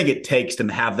 What do you think it takes to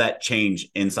have that change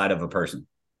inside of a person?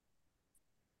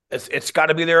 It's got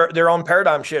to be their own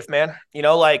paradigm shift, man.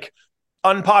 Like,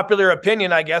 unpopular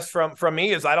opinion, I guess, from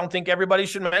me is I don't think everybody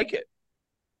should make it.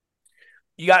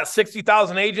 You got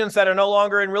 60,000 agents that are no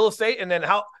longer in real estate. And then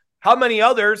how many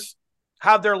others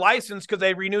have their license because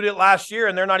they renewed it last year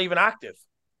and they're not even active?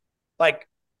 Like,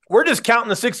 we're just counting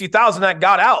the 60,000 that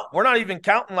got out. We're not even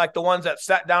counting like the ones that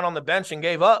sat down on the bench and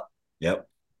gave up. Yep.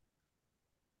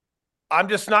 I'm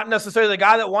just not necessarily the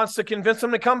guy that wants to convince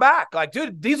them to come back. Like,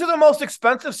 dude, these are the most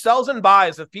expensive sells and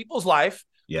buys of people's life.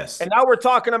 Yes. And now we're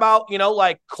talking about,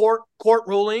 like court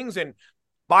rulings and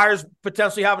buyers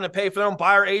potentially having to pay for their own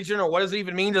buyer agent, or what does it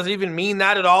even mean? Does it even mean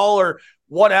that at all, or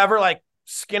whatever? Like,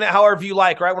 skin it however you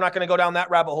like, right? We're not going to go down that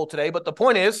rabbit hole today. But the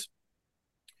point is,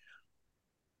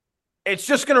 it's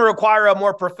just going to require a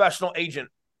more professional agent.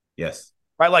 Yes.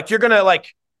 Right? Like, you're going to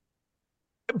like,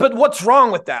 but what's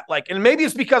wrong with that? Like, and maybe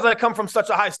it's because I come from such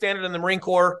a high standard in the Marine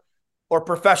Corps or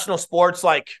professional sports.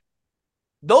 Like,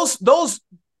 both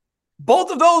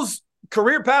of those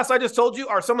career paths I just told you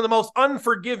are some of the most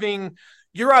unforgiving.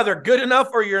 You're either good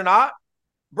enough or you're not,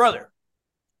 brother.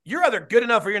 You're either good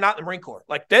enough or you're not in the Marine Corps.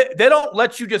 Like, they don't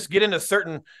let you just get into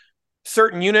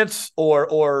certain units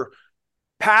or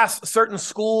pass certain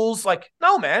schools. Like,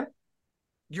 no, man.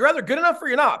 You're either good enough or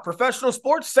you're not. Professional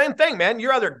sports, same thing, man.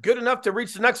 You're either good enough to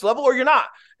reach the next level or you're not.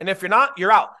 And if you're not, you're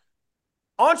out.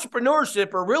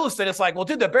 Entrepreneurship or real estate, it's like, well,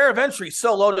 dude, the barrier of entry is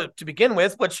so low to begin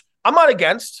with, which I'm not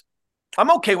against.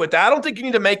 I'm okay with that. I don't think you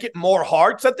need to make it more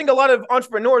hard, because I think a lot of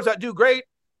entrepreneurs that do great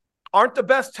aren't the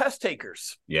best test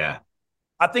takers. Yeah.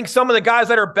 I think some of the guys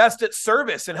that are best at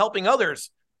service and helping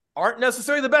others aren't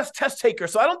necessarily the best test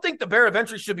takers. So I don't think the barrier of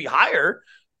entry should be higher.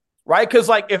 Right? Because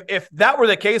like if that were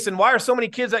the case, then why are so many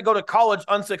kids that go to college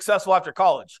unsuccessful after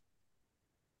college?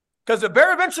 Because the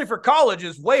barrier of entry for college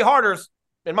is way harder,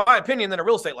 in my opinion, than a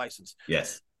real estate license.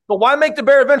 Yes. But why make the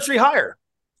barrier of entry higher?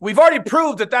 We've already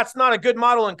proved that that's not a good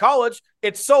model in college.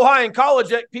 It's so high in college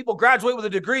that people graduate with a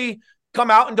degree, come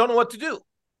out and don't know what to do.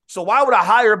 So why would a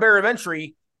higher barrier of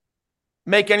entry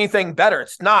make anything better?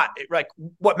 It's not. Like,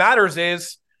 what matters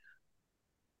is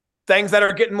things that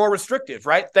are getting more restrictive,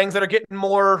 right? Things that are getting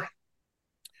more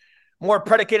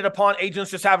predicated upon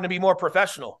agents just having to be more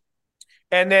professional.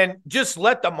 And then just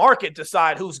let the market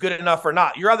decide who's good enough or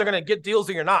not. You're either going to get deals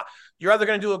or you're not. You're either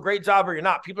going to do a great job or you're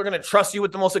not. People are going to trust you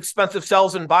with the most expensive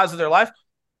sells and buys of their life,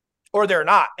 or they're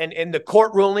not. And in the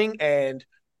court ruling and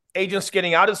agents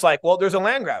getting out, it's like, well, there's a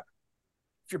land grab.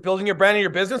 If you're building your brand and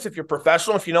your business, if you're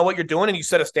professional, if you know what you're doing and you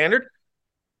set a standard,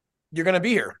 you're going to be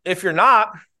here. If you're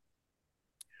not,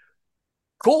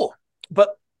 cool. But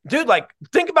dude, like,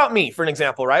 think about me for an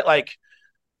example, right? Like,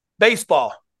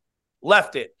 baseball,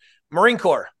 left it. Marine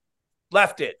Corps,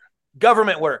 left it.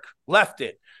 Government work, left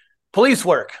it. Police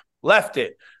work, left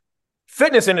it.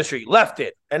 Fitness industry, left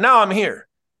it. And now I'm here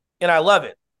and I love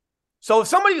it. So if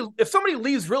somebody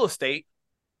leaves real estate,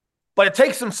 but it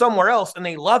takes them somewhere else and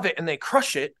they love it and they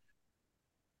crush it,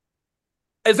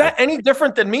 Is that any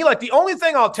different than me? Like the only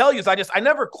thing I'll tell you is I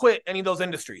never quit any of those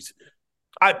industries.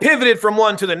 I pivoted from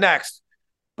one to the next.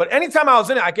 But anytime I was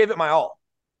in it, I gave it my all.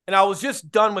 And I was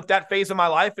just done with that phase of my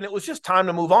life. And it was just time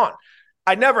to move on.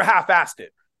 I never half-assed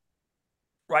it.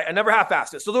 Right? I never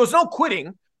half-assed it. So there was no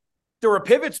quitting. There were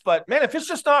pivots. But man, if it's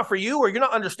just not for you or you're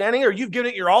not understanding it or you've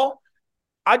given it your all,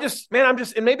 I'm just,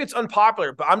 and maybe it's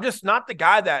unpopular, but I'm just not the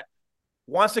guy that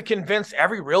wants to convince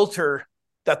every realtor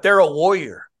that they're a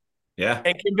warrior. Yeah.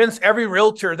 And convince every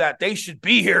realtor that they should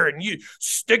be here and you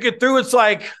stick it through. It's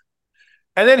like,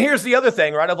 and then here's the other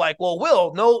thing, right? Of like, well,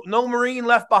 Will, no Marine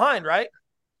left behind, right?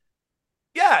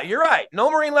 Yeah, you're right. No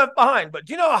Marine left behind. But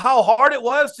do you know how hard it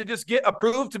was to just get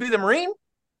approved to be the Marine? Do you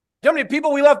know how many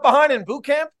people we left behind in boot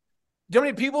camp? Do you know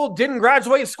how many people didn't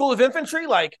graduate School of Infantry?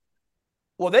 Like,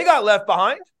 well, they got left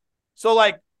behind. So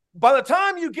like, by the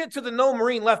time you get to the no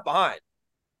Marine left behind,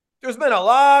 there's been a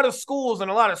lot of schools and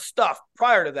a lot of stuff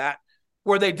prior to that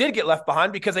where they did get left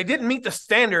behind because they didn't meet the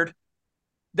standard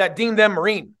that deemed them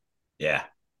Marine. Yeah.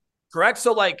 Correct.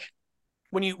 So like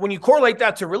when you correlate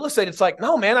that to real estate, it's like,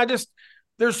 no, man,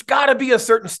 there's gotta be a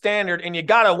certain standard and you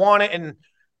gotta want it. And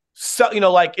so,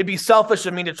 like it'd be selfish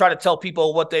of me to try to tell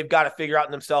people what they've got to figure out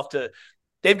in themselves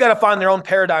they've got to find their own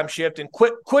paradigm shift and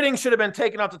quitting should have been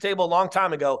taken off the table a long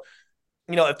time ago,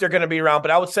 if they're going to be around.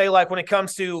 But I would say like when it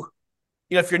comes to,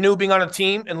 if you're new being on a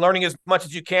team and learning as much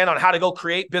as you can on how to go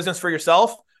create business for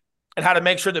yourself and how to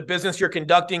make sure the business you're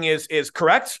conducting is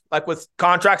correct, like with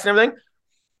contracts and everything,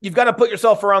 you've got to put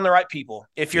yourself around the right people.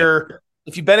 If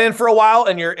you've been in for a while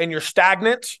and you're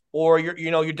stagnant or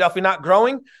you're definitely not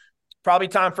growing, probably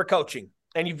time for coaching.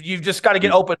 And you've just got to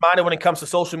get open-minded when it comes to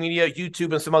social media,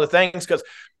 YouTube, and some other things, because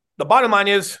the bottom line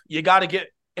is you got to get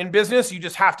in business. You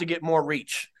just have to get more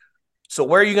reach. So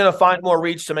where are you going to find more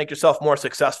reach to make yourself more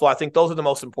successful? I think those are the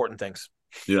most important things.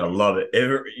 Yeah, I love it.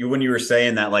 When you were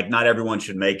saying that, like, not everyone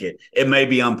should make it. It may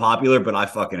be unpopular, but I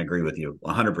fucking agree with you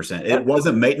 100%. It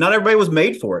wasn't made. Not everybody was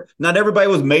made for it. Not everybody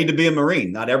was made to be a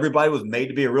Marine. Not everybody was made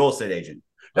to be a real estate agent,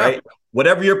 right? Yeah.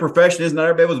 Whatever your profession is, not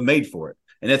everybody was made for it.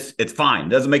 And it's fine. It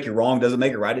doesn't make you wrong. Doesn't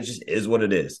make it right. It just is what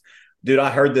it is. Dude,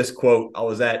 I heard this quote. I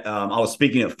was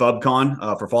speaking at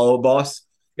FubCon for Follow Up Boss.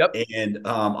 Yep. And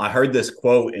I heard this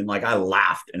quote and like I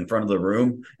laughed in front of the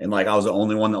room and like I was the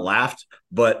only one that laughed.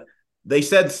 But they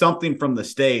said something from the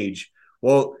stage.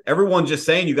 Well, everyone's just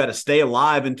saying you got to stay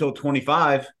alive until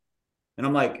 25. And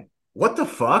I'm like, what the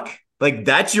fuck? Like,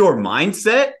 that's your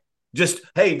mindset? Just,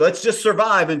 hey, let's just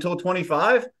survive until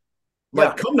 25.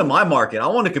 Like, come to my market. I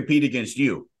want to compete against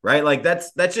you, right? Like,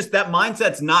 that's just, that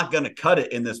mindset's not going to cut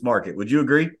it in this market. Would you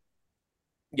agree?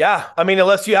 Yeah. I mean,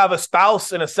 unless you have a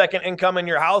spouse and a second income in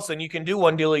your house and you can do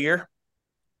one deal a year.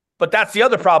 But that's the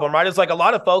other problem, right? It's like a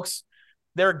lot of folks,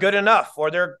 they're good enough or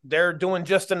they're doing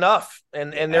just enough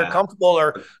and they're comfortable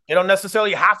or they don't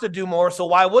necessarily have to do more. So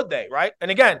why would they, right? And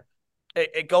again,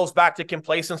 it goes back to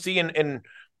complacency and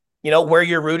where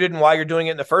you're rooted and why you're doing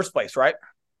it in the first place, right?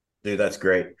 Dude, that's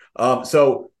great.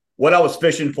 So what I was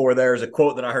fishing for there is a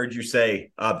quote that I heard you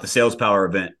say at the Sales Power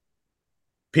event.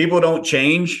 People don't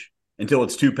change until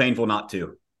it's too painful not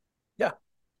to. Yeah.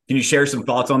 Can you share some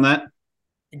thoughts on that?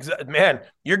 Man,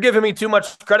 you're giving me too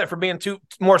much credit for being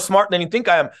more smart than you think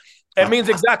I am. It means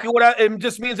exactly it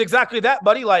just means exactly that,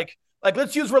 buddy. Like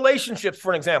let's use relationships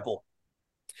for an example.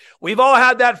 We've all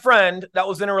had that friend that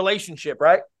was in a relationship,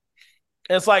 right?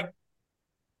 And it's like,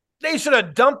 they should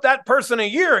have dumped that person a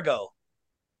year ago.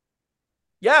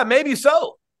 Yeah, maybe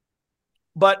so.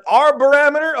 But our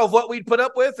barometer of what we'd put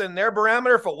up with and their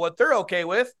barometer for what they're okay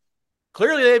with,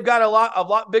 clearly they've got a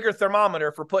lot bigger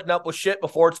thermometer for putting up with shit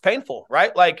before it's painful,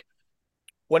 right? Like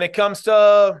when it comes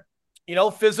to,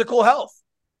 physical health,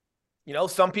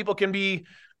 some people can be,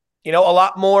 a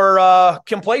lot more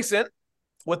complacent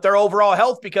with their overall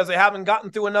health because they haven't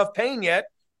gotten through enough pain yet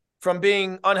from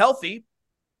being unhealthy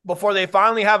before they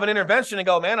finally have an intervention and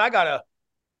go, man, I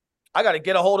gotta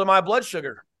get a hold of my blood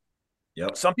sugar.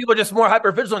 Yep. Some people are just more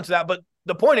hypervigilant to that. But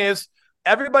the point is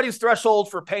everybody's threshold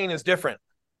for pain is different.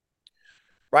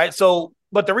 Right. So,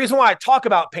 but the reason why I talk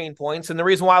about pain points and the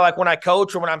reason why, like when I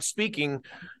coach or when I'm speaking,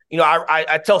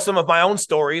 I tell some of my own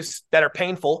stories that are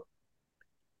painful.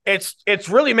 It's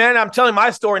really, man, I'm telling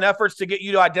my story in efforts to get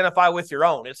you to identify with your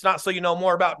own. It's not so you know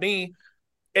more about me.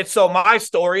 It's so my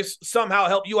stories somehow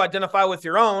help you identify with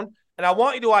your own. And I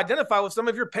want you to identify with some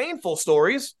of your painful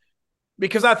stories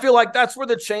because I feel like that's where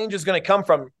the change is going to come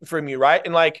from you, right?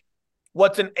 And like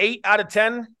what's an 8 out of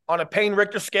 10 on a pain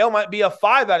Richter scale might be a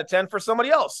 5 out of 10 for somebody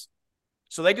else.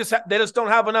 So they just don't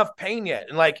have enough pain yet.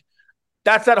 And like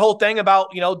that's that whole thing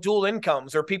about, dual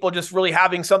incomes or people just really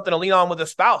having something to lean on with a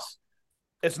spouse.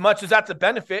 As much as that's a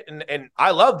benefit, and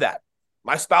I love that.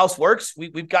 My spouse works.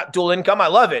 We've got dual income. I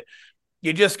love it.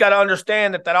 You just got to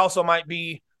understand that also might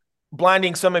be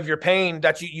blinding some of your pain,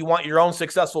 that you want your own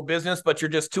successful business, but you're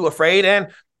just too afraid,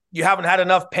 and you haven't had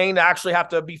enough pain to actually have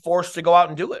to be forced to go out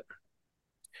and do it.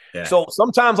 Yeah. So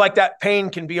sometimes like that pain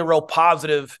can be a real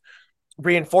positive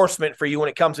reinforcement for you when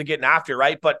it comes to getting after,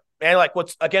 right? But man, like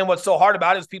what's so hard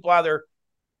about it is people either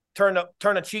turn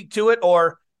a cheek to it,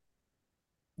 or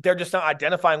they're just not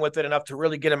identifying with it enough to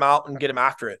really get them out and get them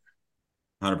after it.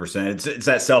 100%. It's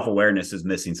that self-awareness is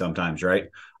missing sometimes, right?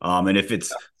 And if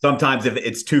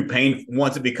it's too painful,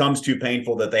 once it becomes too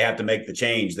painful that they have to make the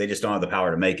change, they just don't have the power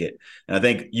to make it. And I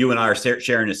think you and I are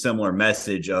sharing a similar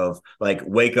message of like,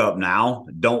 wake up now.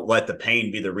 Don't let the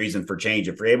pain be the reason for change.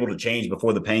 If you're able to change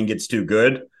before the pain gets too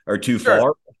good or too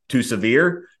far, too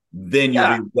severe, then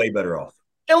you'll be way better off.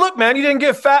 And look, man, you didn't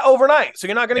get fat overnight, so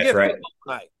you're not going to get fat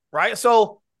overnight, right?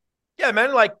 So, yeah,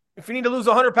 man, like if you need to lose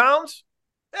 100 pounds,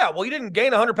 yeah, well, you didn't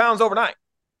gain 100 pounds overnight.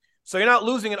 So you're not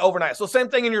losing it overnight. So same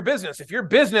thing in your business. If your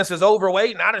business is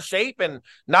overweight and out of shape and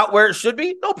not where it should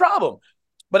be, no problem.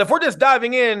 But if we're just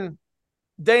diving in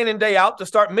day in and day out to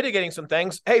start mitigating some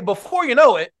things, hey, before you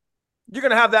know it, you're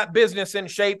going to have that business in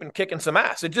shape and kicking some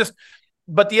ass.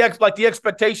 But the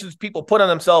expectations people put on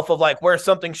themselves of like where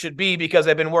something should be because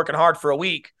they've been working hard for a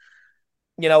week,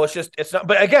 it's not.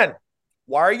 But again,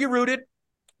 why are you rooted?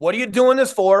 What are you doing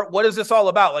this for? What is this all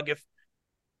about? Like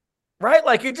right?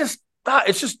 Like it's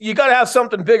just you got to have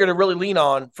something bigger to really lean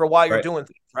on for why you're doing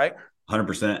things, right?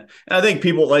 100%. And I think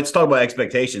let's talk about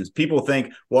expectations. people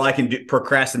think, well, I can do,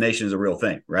 procrastination is a real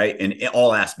thing, right? In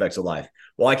all aspects of life.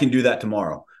 Well, I can do that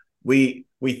tomorrow. We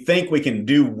think we can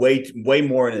do way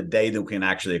more in a day than we can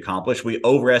actually accomplish. We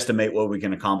overestimate what we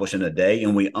can accomplish in a day,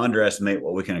 and we underestimate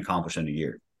what we can accomplish in a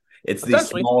year. It's these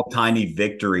small, tiny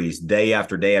victories day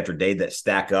after day after day that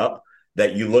stack up,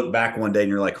 that you look back one day and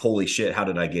you're like, holy shit, how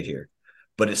did I get here?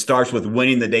 But it starts with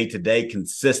winning the day to day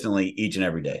consistently each and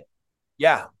every day.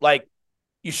 Yeah. Like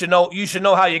you should know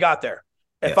how you got there.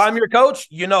 If I'm your coach,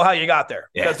 you know how you got there,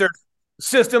 because there's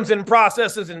systems and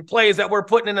processes and plays that we're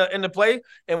putting into play.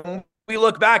 And when we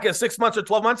look back at 6 months or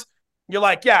 12 months, you're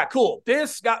like, yeah, cool.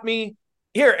 This got me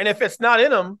here. And if it's not in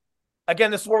them,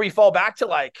 again, this is where we fall back to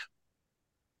like,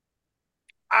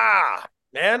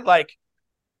 man, like,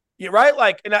 you're right.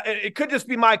 Like, and it could just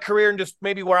be my career and just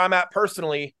maybe where I'm at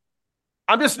personally.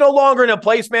 I'm just no longer in a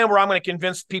place, man, where I'm going to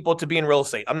convince people to be in real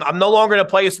estate. I'm no longer in a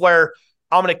place where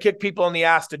I'm going to kick people in the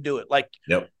ass to do it. Like,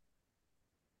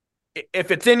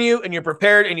 if it's in you and you're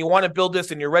prepared and you want to build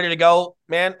this and you're ready to go,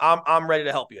 man, I'm ready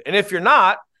to help you. And if you're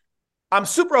not, I'm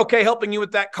super okay helping you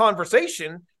with that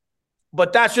conversation,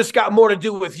 but that's just got more to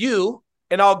do with you.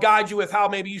 And I'll guide you with how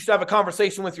maybe you should have a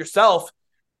conversation with yourself.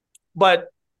 But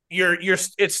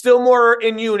it's still more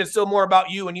in you, and it's still more about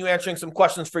you and you answering some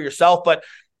questions for yourself. But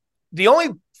the only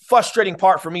frustrating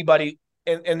part for me, buddy,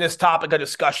 in this topic of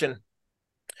discussion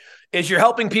is you're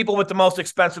helping people with the most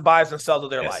expensive buys and sells of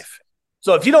their life.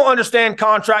 So if you don't understand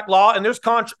contract law, and there's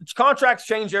contracts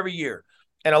change every year,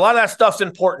 and a lot of that stuff's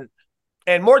important.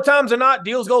 And more times than not,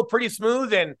 deals go pretty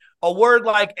smooth, and a word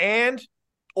like and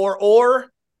or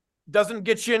doesn't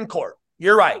get you in court.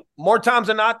 You're right. More times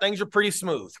than not, things are pretty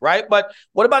smooth, right? But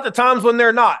what about the times when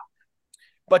they're not?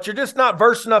 But you're just not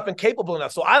versed enough and capable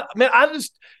enough. So I'm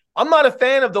not a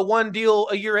fan of the one deal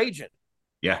a year agent.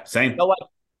 Yeah, same.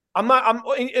 Let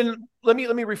me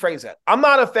rephrase that. I'm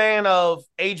not a fan of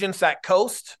agents that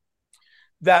coast,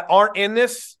 that aren't in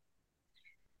this,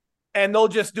 and they'll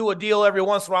just do a deal every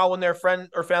once in a while when their friend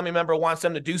or family member wants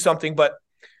them to do something, but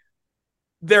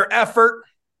their effort,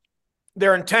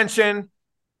 their intention,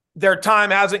 their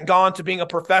time hasn't gone to being a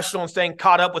professional and staying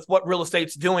caught up with what real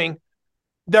estate's doing.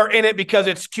 They're in it because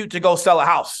it's cute to go sell a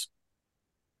house.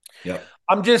 Yeah.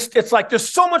 It's like there's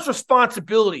so much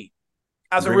responsibility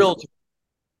as a realtor.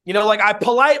 Like I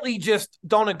politely just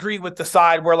don't agree with the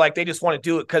side where like they just want to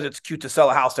do it because it's cute to sell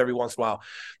a house every once in a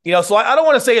while. So I don't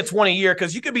want to say it's one a year,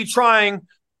 because you could be trying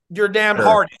your damn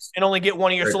hardest and only get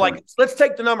one a year. Like, let's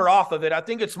take the number off of it. I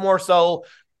think it's more so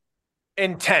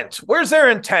intent. Where's their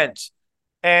intent?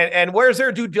 And where's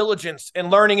their due diligence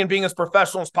in learning and being as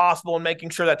professional as possible and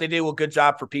making sure that they do a good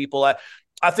job for people?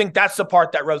 I think that's the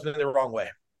part that rubs me the wrong way.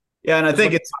 Yeah, and I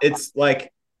think it's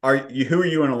like, who are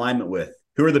you in alignment with?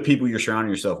 Who are the people you're surrounding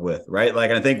yourself with, right? Like,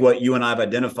 and I think what you and I have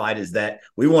identified is that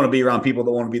we want to be around people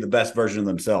that want to be the best version of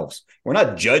themselves. We're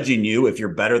not judging you if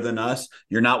you're better than us.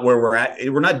 You're not where we're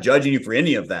at. We're not judging you for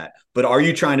any of that. But are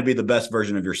you trying to be the best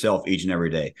version of yourself each and every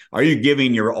day? Are you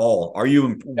giving your all? Are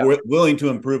you willing to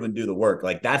improve and do the work?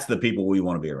 Like, that's the people we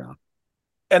want to be around.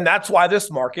 And that's why this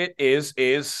market is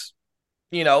it's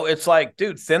like,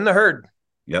 dude, thin the herd.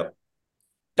 Yep.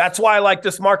 That's why like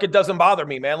this market doesn't bother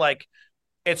me, man. Like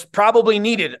it's probably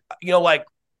needed, like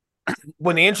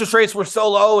when the interest rates were so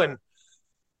low and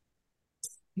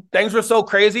things were so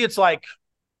crazy, it's like,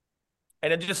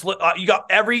 and it just, you got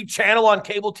every channel on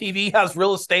cable TV has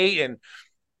real estate and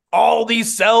all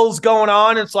these sales going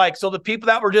on. It's like, so the people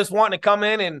that were just wanting to come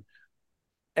in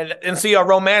and see a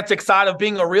romantic side of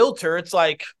being a realtor, it's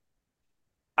like,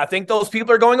 I think those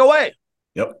people are going away.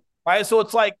 Yep. Right. So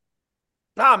it's like,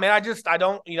 nah, man, I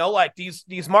don't, like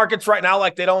these markets right now,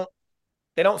 like they don't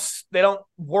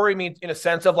worry me in a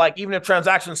sense of like, even if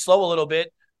transactions slow a little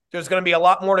bit, there's going to be a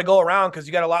lot more to go around because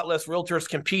you got a lot less realtors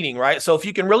competing. Right. So if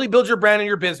you can really build your brand and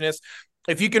your business,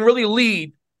 if you can really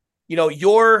lead,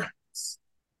 your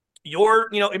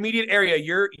immediate area,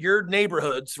 your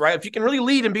neighborhoods, right? If you can really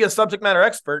lead and be a subject matter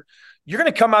expert, you're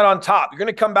going to come out on top. You're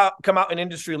going to come out an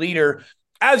industry leader,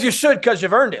 as you should, because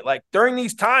you've earned it. Like during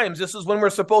these times, this is when we're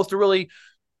supposed to really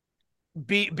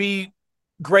be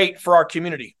great for our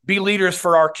community, be leaders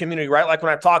for our community, right? Like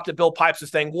when I talked to Bill Pipes,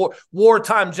 this thing,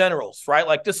 wartime generals, right?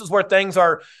 Like this is where things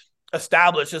are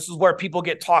established. This is where people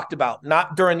get talked about,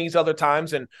 not during these other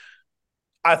times. And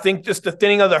I think just the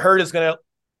thinning of the herd is going to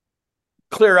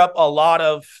clear up a lot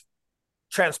of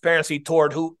transparency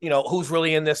toward who's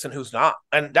really in this and who's not.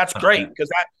 And that's great because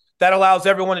that allows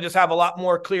everyone to just have a lot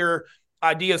more clear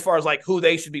idea as far as like who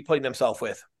they should be putting themselves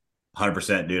with.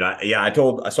 100%, dude.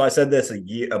 I said this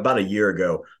about a year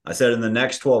ago. I said in the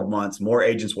next 12 months, more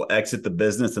agents will exit the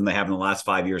business than they have in the last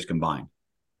 5 years combined.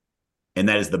 And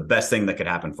that is the best thing that could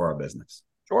happen for our business.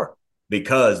 Sure.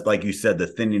 Because like you said, the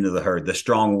thinning of the herd, the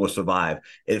strong will survive.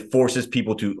 It forces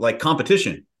people to like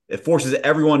competition. It forces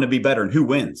everyone to be better. And who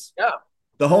wins? Yeah.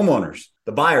 The homeowners,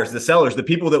 the buyers, the sellers, the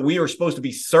people that we are supposed to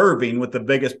be serving with the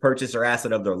biggest purchase or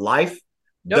asset of their life.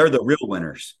 Yep. They're the real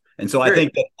winners. And so I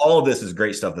think that all of this is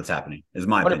great stuff that's happening, is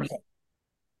my 100%. Opinion.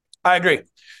 I agree.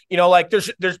 Like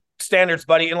there's standards,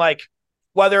 buddy. And like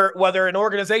whether an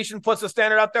organization puts a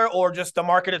standard out there or just the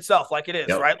market itself, like it is,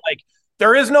 right? Like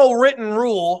there is no written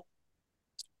rule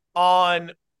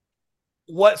on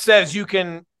what says you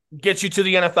can get you to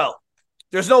the NFL.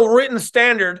 There's no written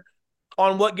standard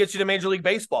on what gets you to Major League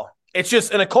Baseball. It's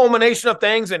just a culmination of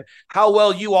things and how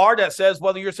well you are that says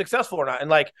whether you're successful or not.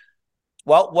 And like,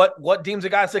 well, what deems a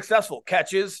guy successful?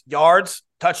 Catches, yards,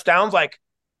 touchdowns, like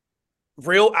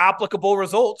real applicable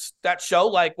results that show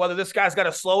like whether this guy's got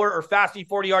a slower or faster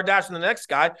 40-yard dash than the next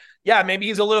guy. Yeah, maybe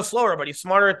he's a little slower, but he's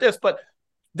smarter at this. But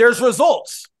there's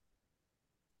results.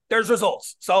 There's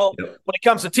results. So when it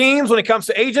comes to teams, when it comes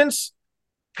to agents,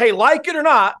 hey, like it or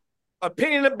not,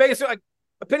 opinion based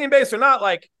or not,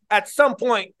 like at some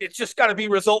point it's just got to be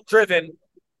result driven.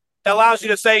 That allows you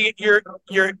to say you're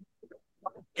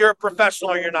a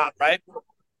professional or you're not, right?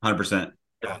 100%.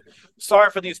 Yeah. Sorry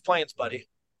for these planes, buddy.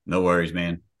 No worries,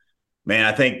 man. Man,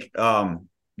 I think,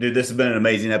 dude, this has been an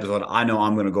amazing episode. I know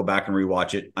I'm going to go back and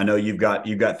rewatch it. I know you've got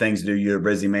things to do. You're a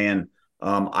busy man.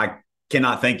 I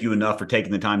cannot thank you enough for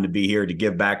taking the time to be here, to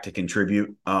give back, to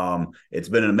contribute. It's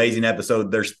been an amazing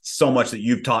episode. There's so much that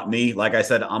you've taught me. Like I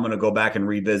said, I'm going to go back and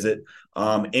revisit.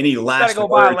 Any last words? Gotta go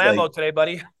buy a Lambo today,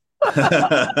 buddy.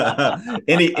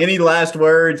 any last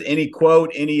words, any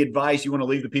quote, any advice you want to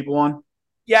leave the people on?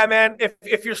 Yeah, man.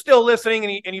 If you're still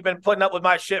listening and you've been putting up with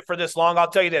my shit for this long,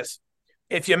 I'll tell you this.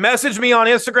 If you message me on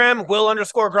Instagram,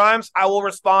 Will_Grimes, I will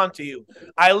respond to you.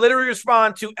 I literally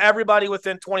respond to everybody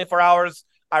within 24 hours.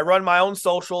 I run my own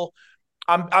social.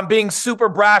 I'm being super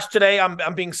brash today.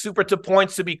 I'm being super to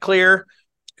points, to be clear,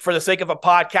 for the sake of a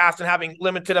podcast and having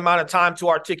limited amount of time to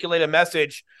articulate a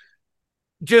message.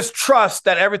 Just trust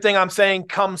that everything I'm saying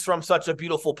comes from such a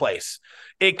beautiful place.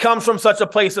 It comes from such a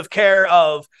place of care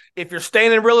of, if you're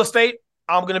staying in real estate,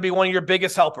 I'm going to be one of your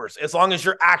biggest helpers, as long as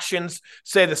your actions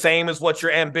say the same as what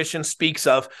your ambition speaks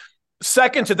of.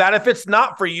 Second to that, if it's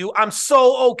not for you, I'm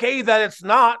so okay that it's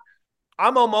not.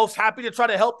 I'm almost happy to try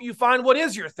to help you find what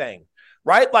is your thing,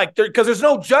 right? Like, because there's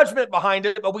no judgment behind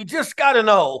it, but we just got to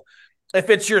know if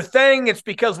it's your thing, it's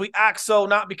because we act so,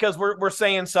 not because we're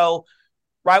saying so.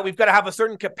 Right? We've got to have a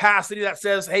certain capacity that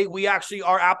says, hey, we actually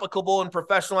are applicable and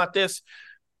professional at this.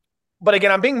 But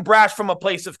again, I'm being brash from a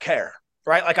place of care,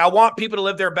 right? Like I want people to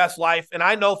live their best life. And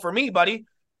I know for me, buddy,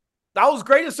 that was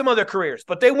great in some other careers,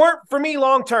 but they weren't for me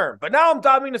long-term. But now I'm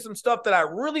diving into some stuff that I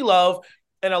really love.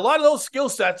 And a lot of those skill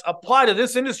sets apply to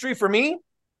this industry for me.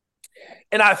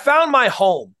 And I found my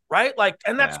home, right? Like,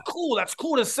 and that's cool. That's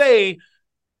cool to say.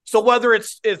 So whether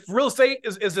if real estate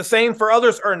is the same for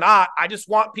others or not, I just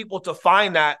want people to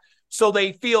find that so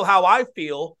they feel how I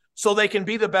feel, so they can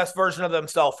be the best version of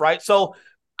themselves, right? So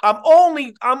I'm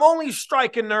only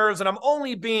striking nerves and I'm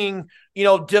only being,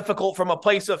 difficult from a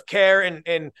place of care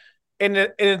and in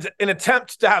an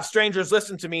attempt to have strangers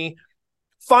listen to me,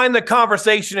 find the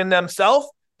conversation in themselves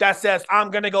that says,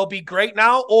 I'm going to go be great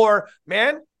now, or,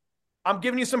 man, I'm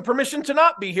giving you some permission to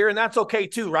not be here, and that's okay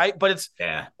too, right? But it's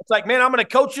like, man, I'm going to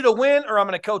coach you to win, or I'm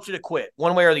going to coach you to quit,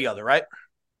 one way or the other, right?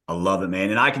 I love it,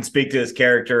 man. And I can speak to his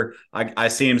character. I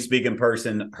see him speak in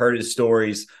person, heard his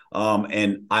stories.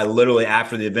 And I literally,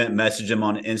 after the event, messaged him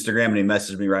on Instagram, and he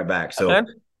messaged me right back. So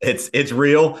it's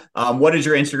real. What is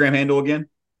your Instagram handle again?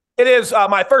 It is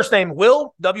my first name,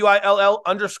 Will, WILL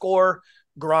 _Grimes,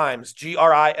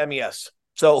 GRIMES.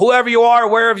 So whoever you are,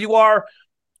 wherever you are,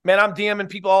 man, I'm DMing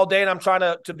people all day, and I'm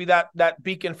trying to be that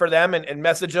beacon for them and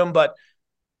message them. But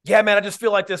yeah, man, I just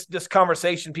feel like this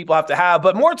conversation people have to have.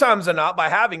 But more times than not, by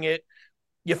having it,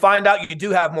 you find out you do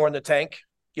have more in the tank.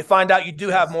 You find out you do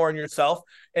have more in yourself.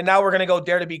 And now we're going to go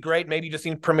dare to be great. Maybe you just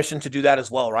need permission to do that as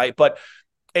well, right? But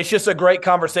it's just a great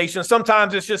conversation.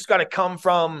 Sometimes it's just got to come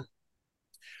from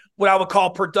what I would call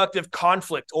productive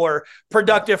conflict or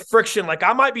productive friction. Like,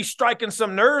 I might be striking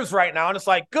some nerves right now, and it's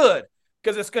like, good,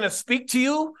 because it's going to speak to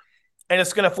you, and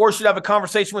it's going to force you to have a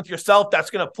conversation with yourself that's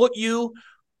going to put you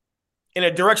in a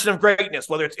direction of greatness,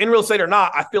 whether it's in real estate or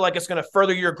not. I feel like it's going to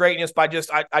further your greatness by just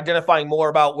identifying more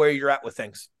about where you're at with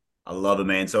things. I love it,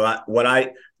 man. So what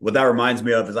that reminds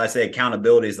me of is, I say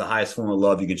accountability is the highest form of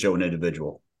love you can show an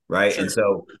individual, right? Sure. And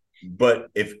so, but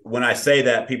when I say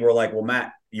that, people are like, well,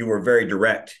 Matt, you were very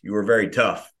direct. You were very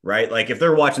tough, right? Like, if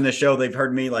they're watching this show, they've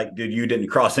heard me like, dude, you didn't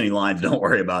cross any lines. Don't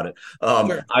worry about it.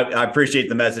 Sure. I appreciate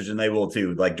the message, and they will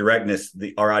too. Like, directness,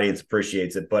 our audience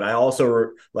appreciates it. But I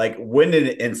also like, when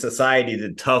in society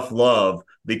did tough love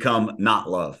become not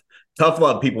love? Tough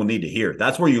love people need to hear.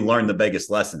 That's where you learn the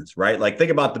biggest lessons, right? Like,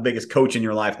 think about the biggest coach in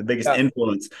your life, the biggest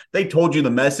influence. They told you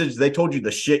the message. They told you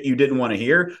the shit you didn't want to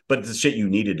hear, but it's the shit you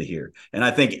needed to hear. And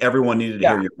I think everyone needed to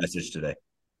hear your message today.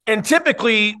 And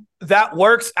typically that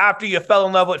works after you fell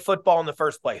in love with football in the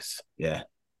first place. Yeah.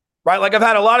 Right? Like, I've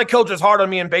had a lot of coaches hard on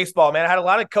me in baseball, man. I had a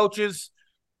lot of coaches,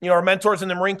 or mentors in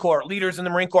the Marine Corps, leaders in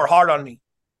the Marine Corps hard on me.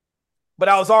 But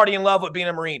I was already in love with being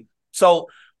a Marine. So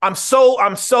I'm so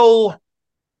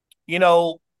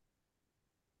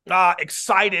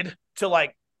excited to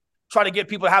like try to get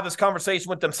people to have this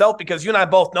conversation with themselves, because you and I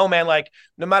both know, man, like,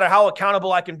 no matter how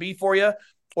accountable I can be for you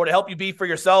or to help you be for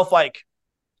yourself, like,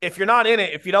 if you're not in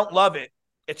it, if you don't love it,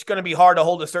 it's going to be hard to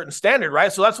hold a certain standard,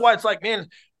 right? So that's why it's like, man,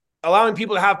 allowing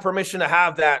people to have permission to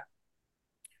have that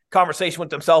conversation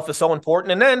with themselves is so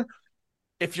important. And then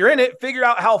if you're in it, figure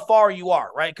out how far you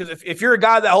are, right? Because if you're a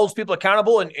guy that holds people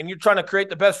accountable and you're trying to create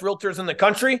the best realtors in the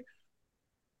country,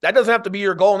 that doesn't have to be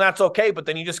your goal, and that's okay. But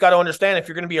then you just got to understand, if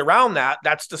you're going to be around that,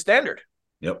 that's the standard.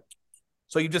 Yep.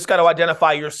 So you just got to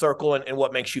identify your circle and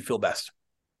what makes you feel best.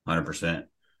 100%.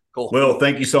 Cool. Will,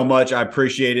 thank you so much. I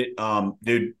appreciate it.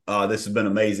 Dude, this has been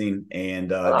amazing. And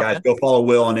guys, go follow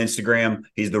Will on Instagram.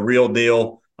 He's the real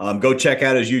deal. Go check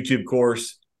out his YouTube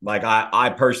course. Like, I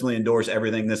personally endorse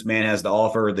everything this man has to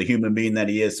offer, the human being that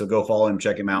he is. So go follow him,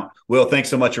 check him out. Will, thanks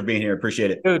so much for being here.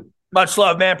 Appreciate it. Dude, much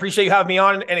love, man. Appreciate you having me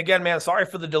on. And again, man, sorry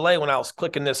for the delay when I was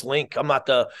clicking this link. I'm not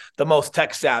the most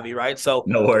tech savvy, right? So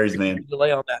no worries, man.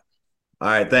 Delay on that. All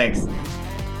right, thanks.